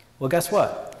 Well, guess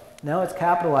what? Now it's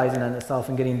capitalizing on itself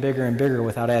and getting bigger and bigger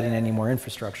without adding any more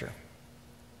infrastructure.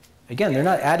 Again, they're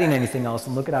not adding anything else,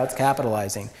 and look at how it's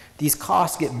capitalizing. These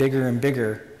costs get bigger and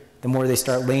bigger the more they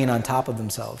start laying on top of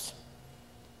themselves.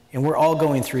 And we're all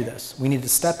going through this. We need to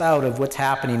step out of what's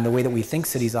happening, the way that we think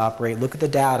cities operate, look at the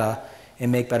data,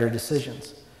 and make better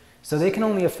decisions. So they can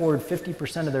only afford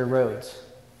 50% of their roads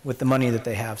with the money that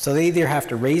they have. So they either have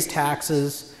to raise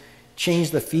taxes,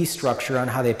 change the fee structure on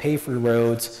how they pay for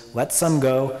roads, let some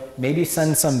go, maybe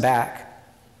send some back.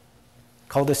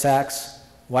 Cul-de-sacs,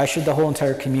 why should the whole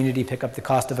entire community pick up the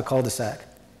cost of a cul-de-sac?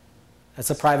 That's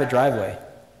a private driveway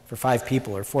for 5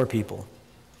 people or 4 people.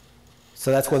 So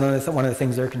that's one of the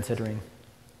things they're considering.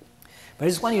 But I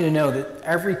just want you to know that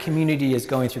every community is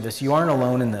going through this. You aren't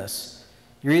alone in this.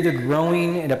 You're either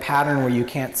growing in a pattern where you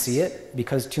can't see it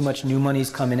because too much new money's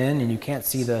coming in and you can't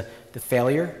see the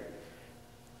failure,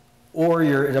 or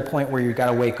you're at a point where you've got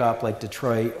to wake up like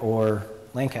Detroit or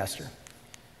Lancaster.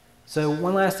 So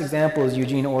one last example is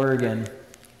Eugene, Oregon.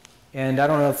 And I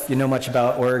don't know if you know much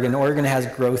about Oregon. Oregon has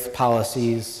growth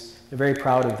policies. They're very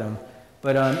proud of them.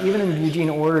 But even in Eugene,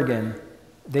 Oregon,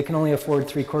 they can only afford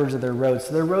 3/4 of their roads.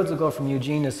 So their roads will go from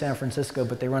Eugene to San Francisco,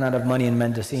 but they run out of money in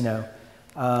Mendocino.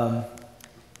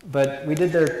 But we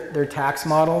did their tax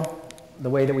model the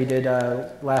way that we did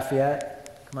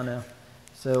Lafayette. Come on now.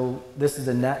 So this is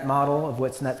a net model of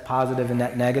what's net positive and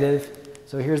net negative.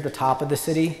 So here's the top of the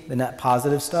city, the net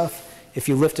positive stuff. If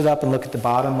you lift it up and look at the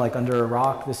bottom, like under a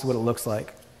rock, this is what it looks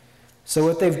like. So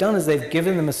what they've done is they've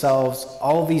given themselves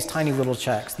all these tiny little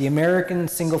checks. The American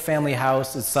single-family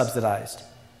house is subsidized.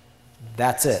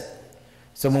 That's it.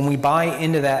 So when we buy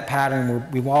into that pattern,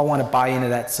 we all want to buy into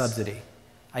that subsidy.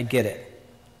 I get it.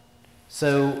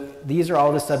 So these are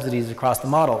all the subsidies across the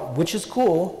model, which is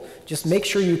cool. Just make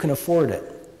sure you can afford it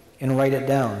and write it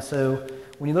down. So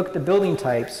when you look at the building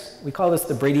types, we call this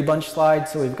the Brady Bunch slide.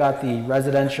 So we've got the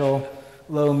residential,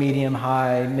 low, medium,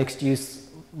 high, mixed use,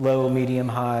 low, medium,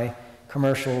 high,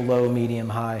 commercial, low, medium,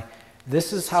 high.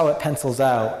 This is how it pencils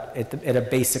out at a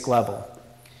basic level.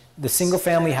 The single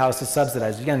family house is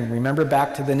subsidized. Again, remember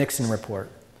back to the Nixon report.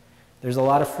 There's a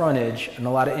lot of frontage and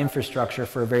a lot of infrastructure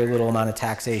for a very little amount of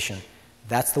taxation.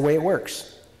 That's the way it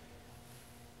works.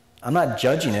 I'm not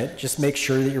judging it, just make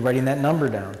sure that you're writing that number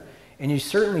down. And you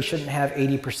certainly shouldn't have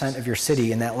 80% of your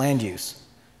city in that land use.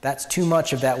 That's too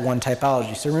much of that one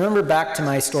typology. So remember back to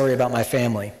my story about my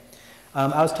family.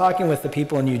 I was talking with the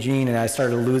people in Eugene and I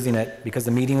started losing it because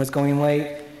the meeting was going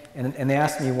late, and they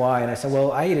asked me why, and I said,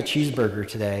 well, I ate a cheeseburger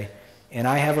today, and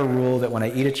I have a rule that when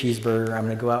I eat a cheeseburger, I'm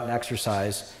gonna go out and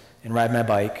exercise and ride my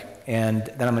bike, and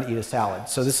then I'm gonna eat a salad.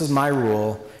 So this is my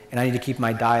rule, and I need to keep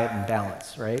my diet in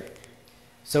balance, right?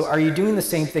 So are you doing the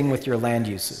same thing with your land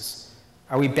uses?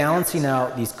 Are we balancing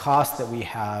out these costs that we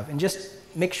have? And just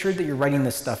make sure that you're writing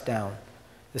this stuff down.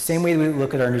 The same way we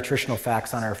look at our nutritional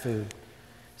facts on our food.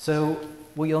 So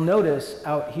what you'll notice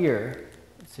out here,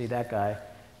 let's see that guy,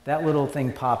 that little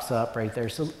thing pops up right there.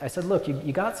 So I said, look,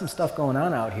 you got some stuff going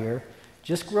on out here.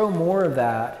 Just grow more of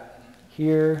that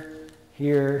here,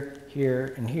 here,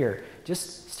 here, and here.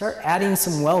 Just start adding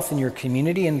some wealth in your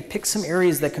community and pick some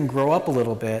areas that can grow up a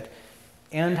little bit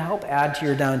and help add to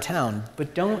your downtown.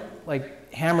 But don't like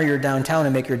hammer your downtown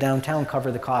and make your downtown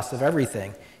cover the cost of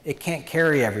everything. It can't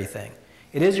carry everything.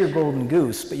 It is your golden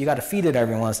goose, but you got to feed it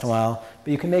every once in a while.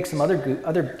 But you can make some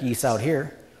other geese out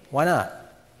here. Why not?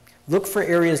 Look for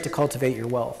areas to cultivate your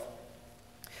wealth.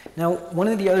 Now, one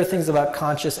of the other things about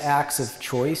conscious acts of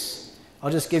choice,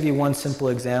 I'll just give you one simple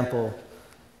example.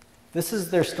 This is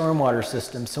their stormwater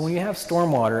system. So when you have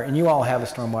stormwater, and you all have a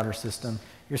stormwater system,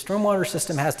 your stormwater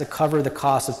system has to cover the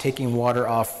cost of taking water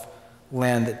off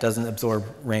land that doesn't absorb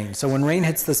rain. So when rain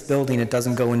hits this building, it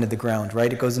doesn't go into the ground,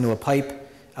 right? It goes into a pipe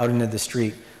out into the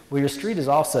street. Well, your street is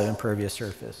also impervious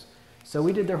surface. So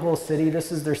we did their whole city.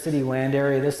 This is their city land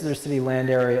area. This is their city land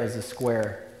area as a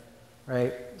square,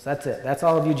 right? So that's it. That's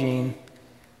all of Eugene.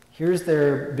 Here's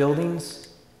their buildings,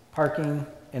 parking,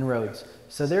 and roads.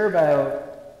 So they're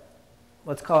about,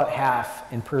 let's call it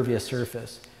half impervious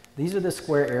surface. These are the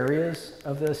square areas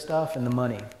of this stuff and the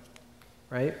money,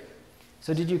 right?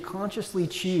 So did you consciously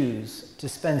choose to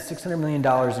spend $600 million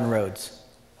in roads?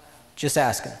 Just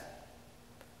asking.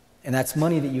 And that's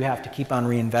money that you have to keep on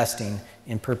reinvesting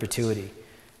in perpetuity.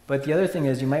 But the other thing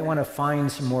is you might want to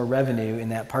find some more revenue in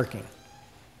that parking.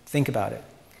 Think about it.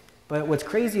 But what's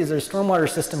crazy is their stormwater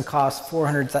system costs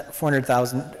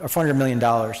 $400 million.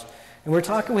 And we're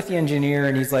talking with the engineer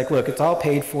and he's like, look, it's all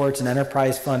paid for. It's an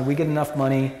enterprise fund. We get enough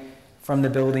money from the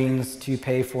buildings to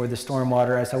pay for the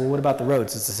stormwater. I said, well, what about the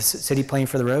roads? Is the city paying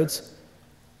for the roads?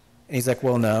 And he's like,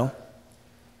 well, no.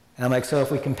 And I'm like, so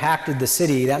if we compacted the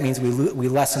city, that means we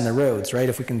lessen the roads, right?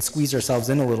 If we can squeeze ourselves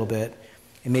in a little bit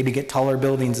and maybe get taller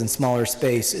buildings and smaller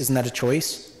space, isn't that a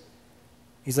choice?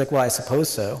 He's like, well, I suppose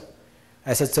so.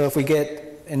 I said, so if we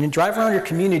get, and then drive around your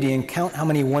community and count how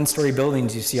many one-story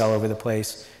buildings you see all over the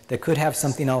place that could have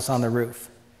something else on the roof.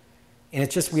 And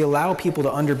it's just, we allow people to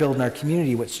underbuild in our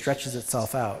community, which stretches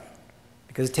itself out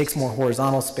because it takes more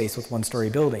horizontal space with one-story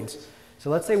buildings. So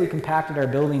let's say we compacted our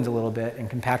buildings a little bit and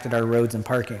compacted our roads and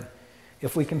parking.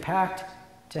 If we compact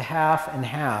to half and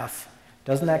half,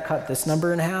 doesn't that cut this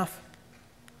number in half?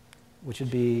 which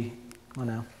would be, come on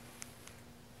now,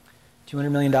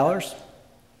 $200 million? Do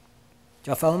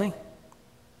y'all follow me?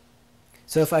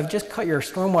 So if I've just cut your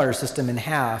stormwater system in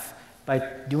half by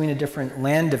doing a different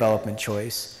land development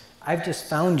choice, I've just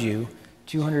found you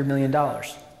 $200 million.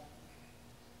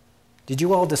 Did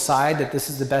you all decide that this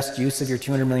is the best use of your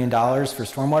 $200 million for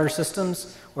stormwater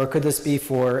systems? Or could this be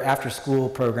for after-school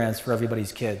programs for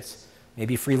everybody's kids?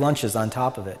 Maybe free lunches on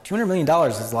top of it. $200 million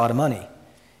is a lot of money.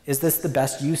 Is this the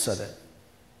best use of it?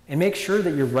 And make sure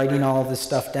that you're writing all of this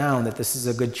stuff down, that this is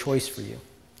a good choice for you.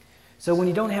 So when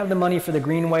you don't have the money for the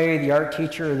greenway, the art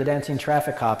teacher, or the dancing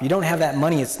traffic cop, you don't have that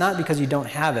money, it's not because you don't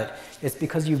have it, it's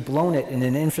because you've blown it in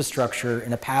an infrastructure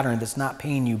in a pattern that's not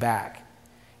paying you back.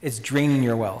 It's draining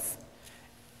your wealth.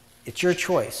 It's your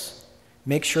choice.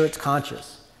 Make sure it's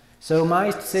conscious. So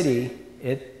my city,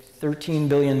 at $13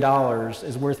 billion,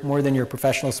 is worth more than your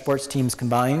professional sports teams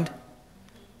combined.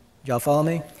 Y'all follow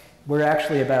me? We're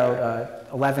actually about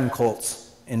 11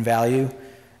 Colts in value.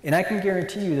 And I can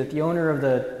guarantee you that the owner of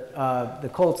the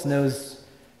Colts knows,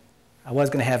 I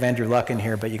was going to have Andrew Luck in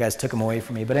here, but you guys took him away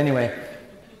from me. But anyway,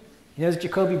 he knows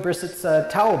Jacoby Brissett's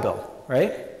towel bill,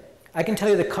 right? I can tell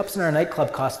you the cups in our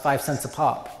nightclub cost 5 cents a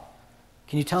pop.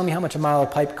 Can you tell me how much a mile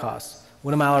of pipe costs?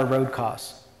 What a mile of road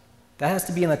costs? That has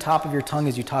to be on the top of your tongue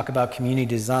as you talk about community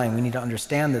design. We need to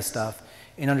understand this stuff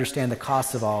and understand the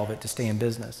costs of all of it to stay in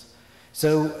business.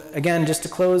 So again, just to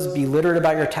close, be literate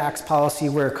about your tax policy.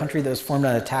 We're a country that was formed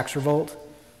on a tax revolt.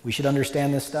 We should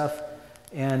understand this stuff.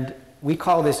 And we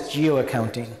call this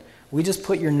geo-accounting. We just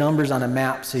put your numbers on a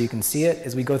map so you can see it.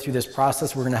 As we go through this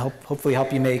process, we're going to hopefully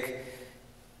help you make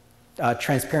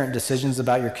transparent decisions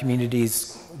about your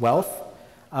community's wealth.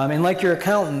 And like your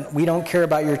accountant, we don't care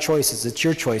about your choices. It's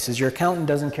your choices. Your accountant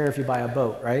doesn't care if you buy a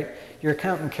boat, right? Your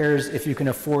accountant cares if you can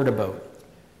afford a boat.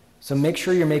 So make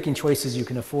sure you're making choices you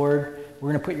can afford. We're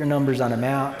going to put your numbers on a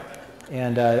map,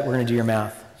 and we're going to do your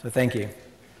math. So thank you.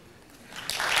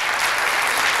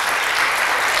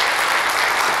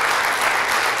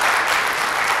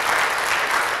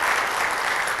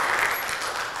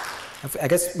 I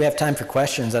guess we have time for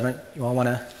questions. You all want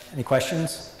to, any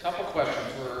questions? A couple questions.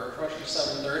 We're approaching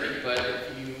 7:30, but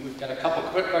if we've got a couple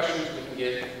quick questions, we can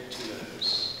get to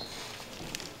those.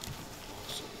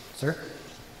 Sir?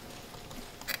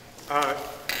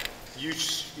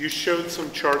 You showed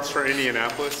some charts for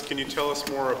Indianapolis. Can you tell us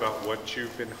more about what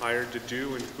you've been hired to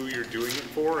do and who you're doing it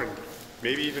for, and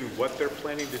maybe even what they're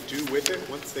planning to do with it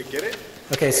once they get it?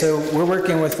 Okay, so we're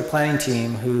working with the planning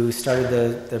team who started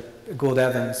the Gould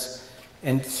Evans,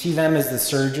 and see them as the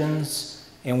surgeons,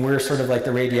 and we're sort of like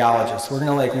the radiologists. We're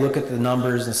going to look at the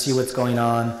numbers and see what's going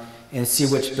on and see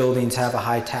which buildings have a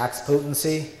high tax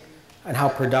potency and how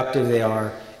productive they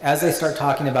are. As they start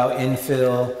talking about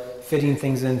infill, fitting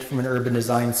things in from an urban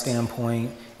design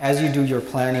standpoint, as you do your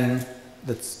planning,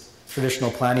 that's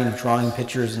traditional planning, drawing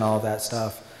pictures and all of that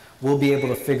stuff, we'll be able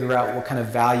to figure out what kind of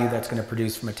value that's going to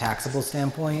produce from a taxable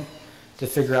standpoint to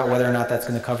figure out whether or not that's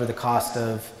going to cover the cost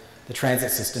of the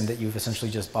transit system that you've essentially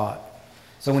just bought.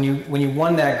 So when you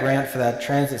won that grant for that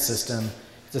transit system,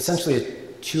 it's essentially a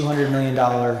 $200 million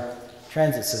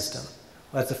transit system.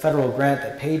 Well, that's a federal grant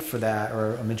that paid for that,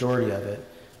 or a majority of it.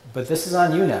 But this is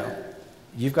on you now.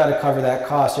 You've got to cover that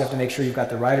cost. You have to make sure you've got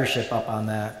the ridership up on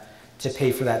that to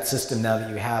pay for that system now that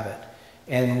you have it.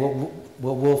 And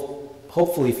what we'll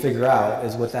hopefully figure out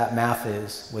is what that math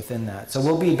is within that. So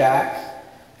we'll be back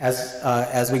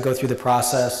as we go through the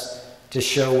process to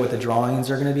show what the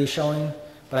drawings are going to be showing.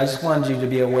 But I just wanted you to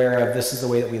be aware of this is the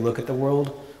way that we look at the world,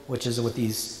 which is with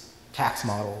these tax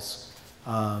models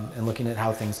and looking at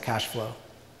how things cash flow.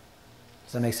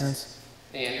 Does that make sense?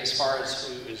 And as far as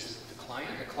who is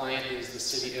the client is the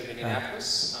city of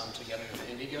Indianapolis, together with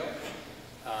Indigo.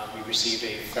 We received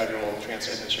a federal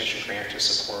transit administration grant to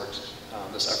support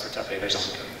this effort to update our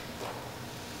zoning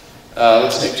code.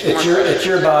 Let's do two more questions. It's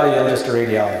your body, I'm just a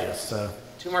radiologist, so.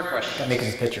 Two more questions. I'm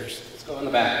making pictures. Let's go in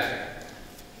the back.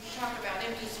 You talk about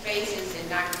empty spaces and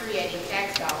not creating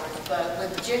tax dollars, but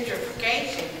with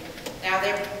gentrification, now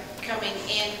they're coming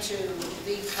into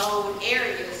these whole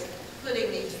areas,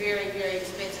 putting these very, very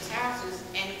expensive houses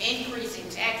and increasing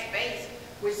tax base,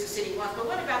 which the city wants. But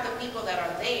what about the people that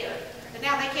are there? And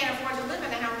now they can't afford to live in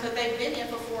the house that they've been in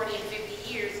for 40 and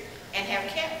 50 years and have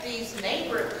kept these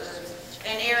neighborhoods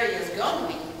and areas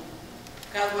going.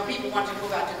 Because when people want to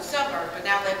move out to the suburbs, but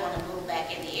now they want to move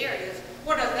back in the areas,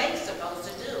 what are they supposed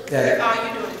to do? If all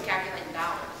you're doing is calculating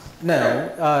dollars.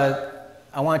 No,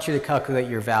 I want you to calculate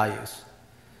your values.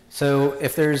 So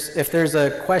if there's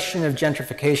a question of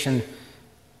gentrification,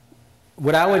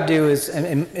 what I would do is,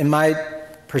 in my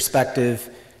perspective,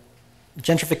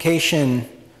 gentrification,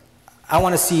 I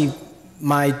want to see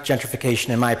my gentrification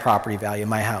and my property value,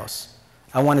 my house.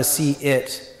 I want to see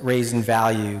it raise in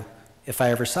value if I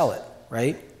ever sell it,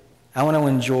 right? I want to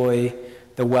enjoy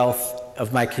the wealth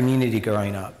of my community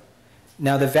growing up.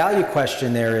 Now, the value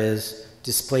question there is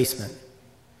displacement.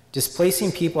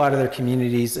 Displacing people out of their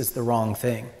communities is the wrong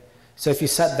thing. So if you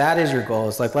set that as your goal,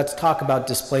 it's like, let's talk about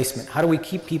displacement. How do we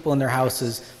keep people in their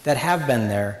houses that have been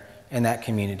there in that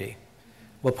community?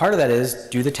 Well, part of that is,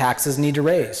 do the taxes need to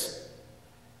raise?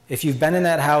 If you've been in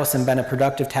that house and been a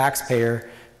productive taxpayer,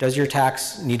 does your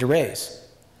tax need to raise?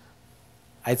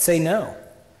 I'd say no.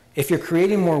 If you're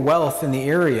creating more wealth in the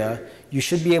area, you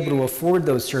should be able to afford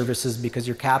those services because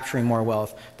you're capturing more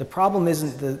wealth. The problem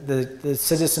isn't the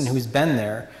citizen who's been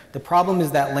there. The problem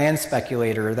is that land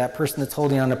speculator, or that person that's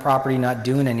holding on to property not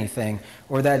doing anything,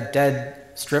 or that dead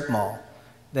strip mall,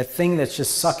 that thing that's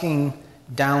just sucking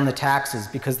down the taxes,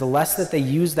 because the less that they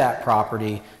use that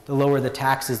property, the lower the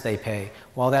taxes they pay,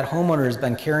 while that homeowner has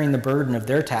been carrying the burden of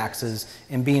their taxes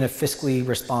and being a fiscally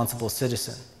responsible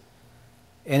citizen.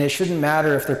 And it shouldn't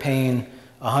matter if they're paying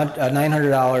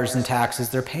 $900 in taxes,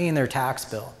 they're paying their tax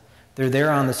bill. They're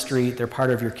there on the street, they're part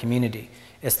of your community.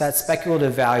 It's that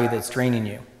speculative value that's draining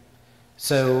you.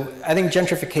 So I think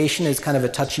gentrification is kind of a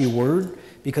touchy word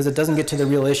because it doesn't get to the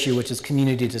real issue, which is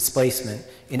community displacement,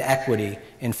 inequity,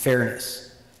 and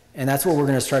fairness. And that's what we're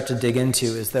going to start to dig into,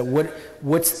 is that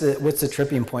what's the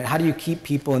tripping point? How do you keep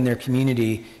people in their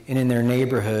community and in their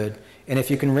neighborhood? And if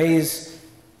you can raise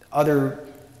other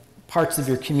parts of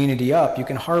your community up, you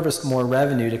can harvest more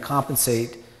revenue to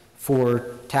compensate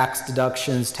for tax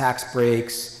deductions, tax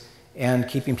breaks, and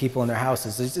keeping people in their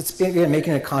houses. It's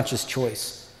making a conscious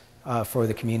choice for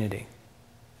the community.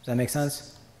 Does that make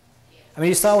sense? I mean,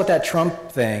 you saw with that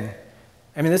Trump thing.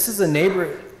 I mean, this is a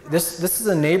neighborhood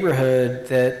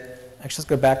that, actually, let's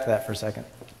go back to that for a second.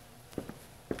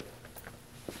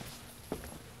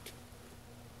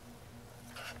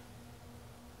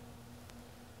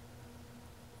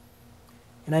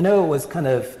 And I know it was kind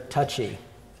of touchy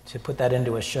to put that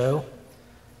into a show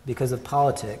because of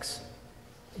politics,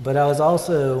 but I was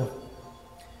also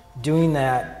doing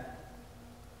that,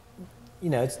 you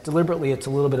know, it's deliberately, it's a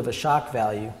little bit of a shock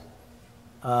value.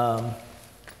 But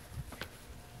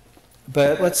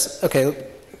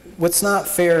what's not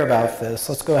fair about this,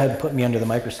 let's go ahead and put me under the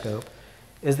microscope,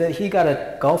 is that he got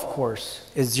a golf course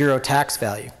is zero tax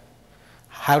value.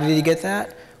 How did he get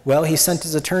that? Well, he sent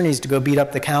his attorneys to go beat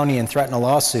up the county and threaten a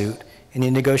lawsuit, and he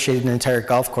negotiated an entire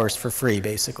golf course for free,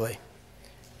 basically.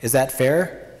 Is that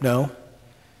fair? No.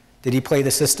 Did he play the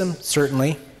system?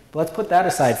 Certainly. But let's put that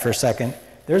aside for a second.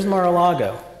 There's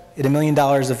Mar-a-Lago at $1 million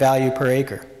of value per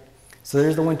acre. So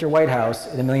there's the Winter White House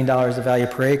at $1 million of value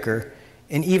per acre.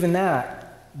 And even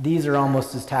that, these are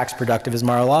almost as tax productive as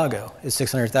Mar-a-Lago, is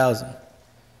 $600,000.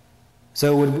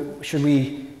 So should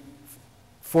we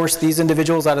force these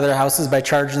individuals out of their houses by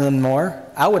charging them more?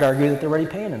 I would argue that they're already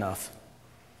paying enough.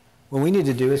 What we need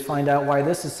to do is find out why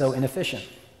this is so inefficient.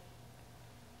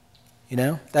 You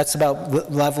know, that's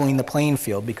about leveling the playing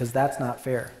field, because that's not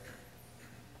fair.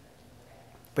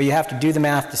 But you have to do the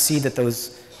math to see that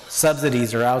those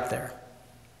subsidies are out there.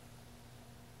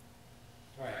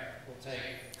 All right, we'll take.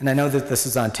 And I know that this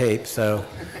is on tape, so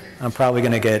I'm probably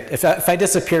going to get, if I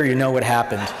disappear, you know what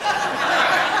happened.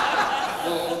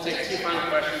 We'll take two final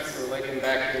questions. So Lakin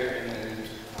back here, and then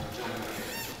John.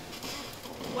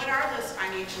 What are those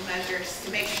financial measures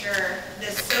to make sure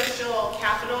the social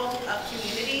capital of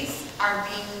communities are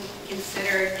being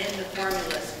considered in the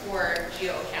formulas for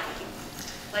geo-accounting?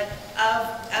 Like,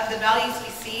 of the values we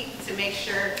see, to make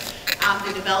sure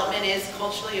the development is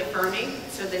culturally affirming,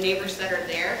 so the neighbors that are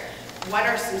there, what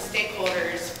are some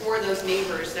stakeholders for those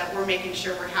neighbors that we're making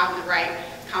sure we're having the right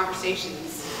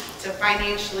conversations to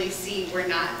financially see we're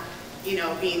not, you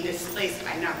know, being displaced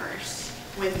by numbers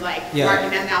with market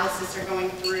analysis are going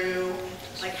through,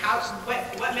 like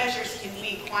what measures can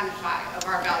we quantify of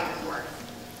our value and worth?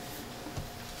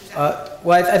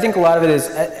 Well, I think a lot of it is,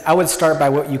 I would start by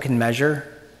what you can measure.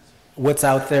 What's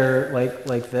out there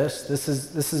like this. This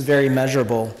is very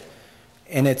measurable,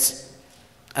 and it's,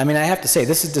 I mean, I have to say,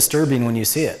 this is disturbing when you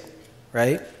see it,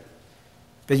 right?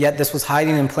 But yet this was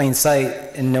hiding in plain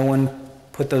sight, and no one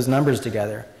put those numbers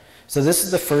together. So this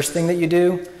is the first thing that you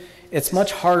do. It's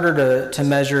much harder to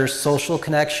measure social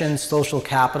connection, social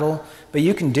capital, but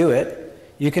you can do it.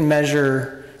 You can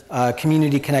measure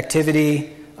community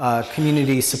connectivity,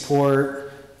 community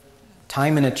support,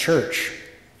 time in a church.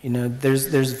 You know,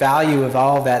 there's value of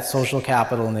all of that social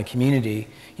capital in the community.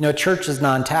 You know, a church is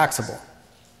non-taxable,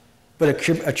 but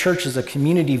a church is a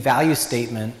community value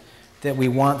statement that we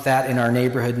want that in our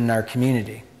neighborhood and our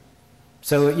community.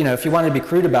 So, you know, if you wanted to be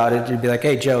crude about it, you'd be like,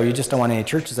 hey, Joe, you just don't want any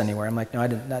churches anywhere. I'm like, no, I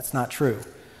didn't. That's not true.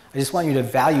 I just want you to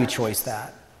value choice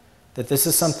that this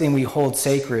is something we hold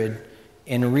sacred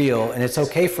and real, and it's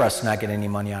okay for us to not get any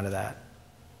money out of that.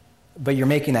 But you're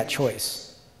making that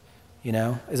choice, you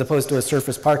know, as opposed to a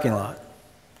surface parking lot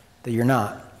that you're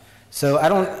not. So I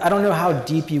don't know how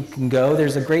deep you can go.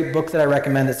 There's a great book that I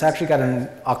recommend that's actually got an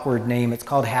awkward name. It's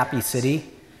called Happy City,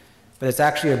 but it's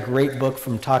actually a great book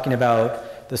from talking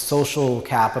about the social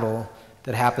capital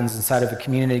that happens inside of a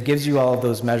community. It gives you all of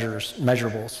those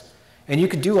measurables. And you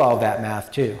could do all of that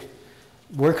math too.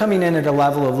 We're coming in at a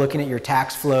level of looking at your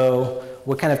tax flow,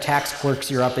 what kind of tax quirks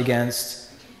you're up against,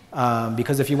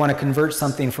 because if you want to convert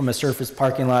something from a surface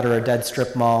parking lot or a dead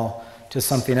strip mall to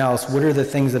something else, what are the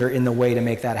things that are in the way to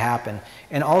make that happen?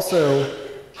 And also,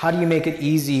 how do you make it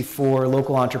easy for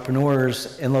local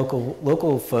entrepreneurs and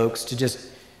local folks to just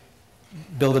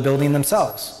build a building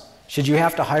themselves? Should you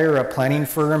have to hire a planning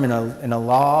firm in a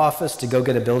law office to go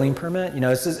get a building permit? You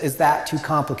know, is that too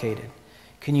complicated?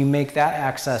 Can you make that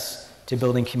access to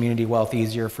building community wealth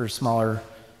easier for smaller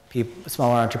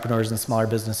entrepreneurs and smaller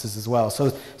businesses as well?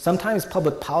 So sometimes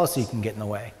public policy can get in the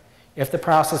way. If the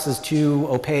process is too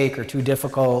opaque or too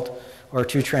difficult or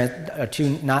too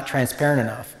not transparent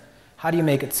enough, how do you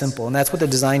make it simple? And that's what the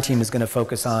design team is going to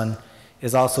focus on,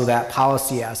 is also that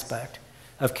policy aspect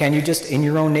of, can you just in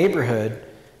your own neighborhood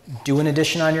do an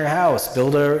addition on your house,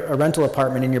 build a rental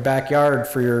apartment in your backyard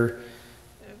for your,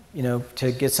 you know,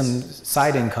 to get some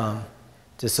side income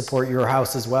to support your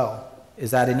house as well.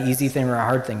 Is that an easy thing or a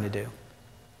hard thing to do?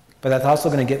 But that's also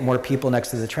going to get more people next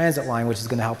to the transit line, which is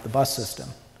going to help the bus system,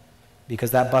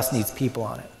 because that bus needs people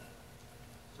on it.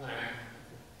 All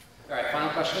right, final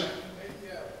question?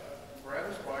 Yeah, Brad,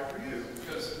 this is probably for you,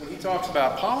 because when he talks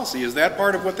about policy, is that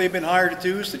part of what they've been hired to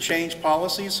do, is to change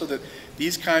policies so that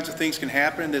these kinds of things can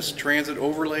happen in this transit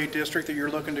overlay district that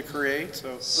you're looking to create?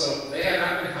 So they have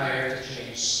not been hired to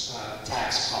change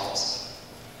tax policy.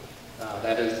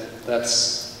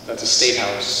 That's a state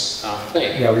house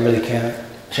thing. Yeah, we really can't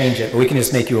change it, but we can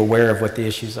just make you aware of what the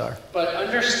issues are. But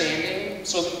understanding,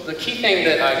 so the key thing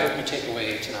that I hope you take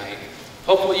away tonight,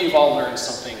 hopefully you've all learned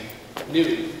something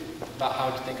new about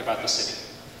how to think about the city.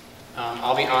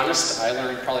 I'll be honest, I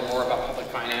learned probably more about public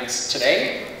finance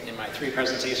today in my 3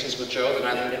 presentations with Joe than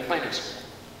I learned in planning school.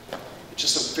 It's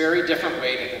just a very different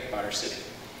way to think about our city.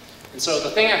 And so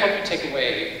the thing I hope you take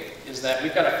away is that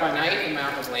we've got a finite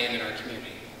amount of land in our community.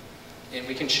 And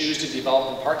we can choose to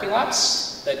develop in parking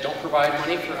lots that don't provide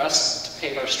money for us to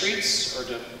pave our streets or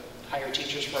to hire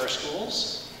teachers for our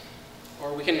schools.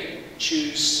 Or we can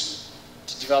choose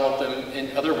to develop them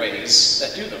in other ways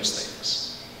that do those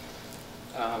things.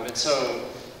 And so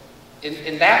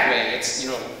in that way, it's, you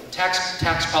know,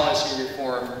 tax policy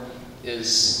reform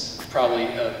is probably,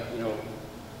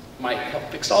 might help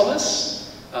fix all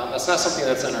this. That's not something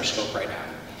that's in our scope right now.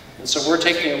 And so we're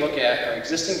taking a look at our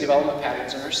existing development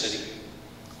patterns in our city.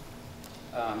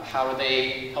 How do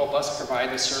they help us provide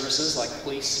the services like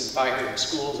police and fire and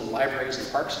schools and libraries and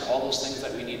parks and all those things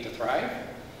that we need to thrive?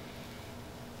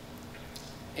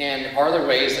 And are there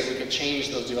ways that we can change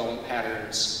those development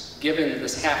patterns given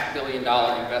this $500 million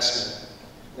investment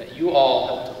that you all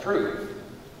helped approve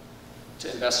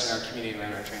to invest in our community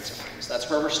around our transit lines? That's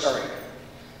where we're starting.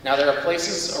 Now there are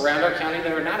places around our county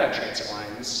that are not on transit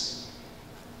lines.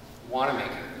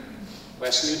 Wanamaker,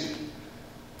 West Newton,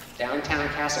 downtown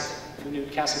Castleton. Who knew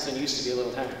Castleton used to be a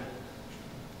little town?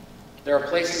 There are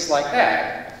places like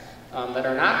that that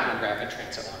are not on rapid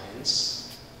transit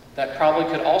lines that probably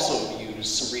could also use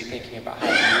some rethinking about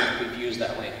how we've used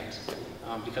that land,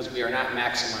 because we are not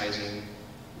maximizing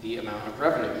the amount of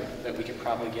revenue that we could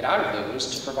probably get out of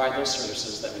those to provide those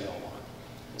services that we all want.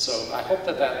 So I hope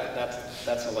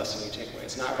that's a lesson you take away.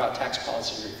 It's not about tax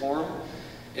policy reform.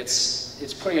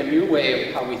 It's putting a new way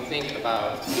of how we think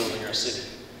about building our city.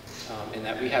 In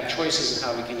that we have choices in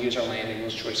how we can use our land, and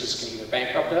those choices can either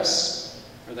bankrupt us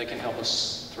or they can help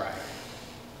us thrive.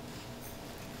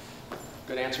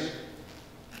 Good answer?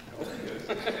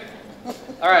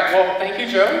 All right, well, thank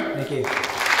you, Joe. Thank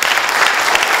you.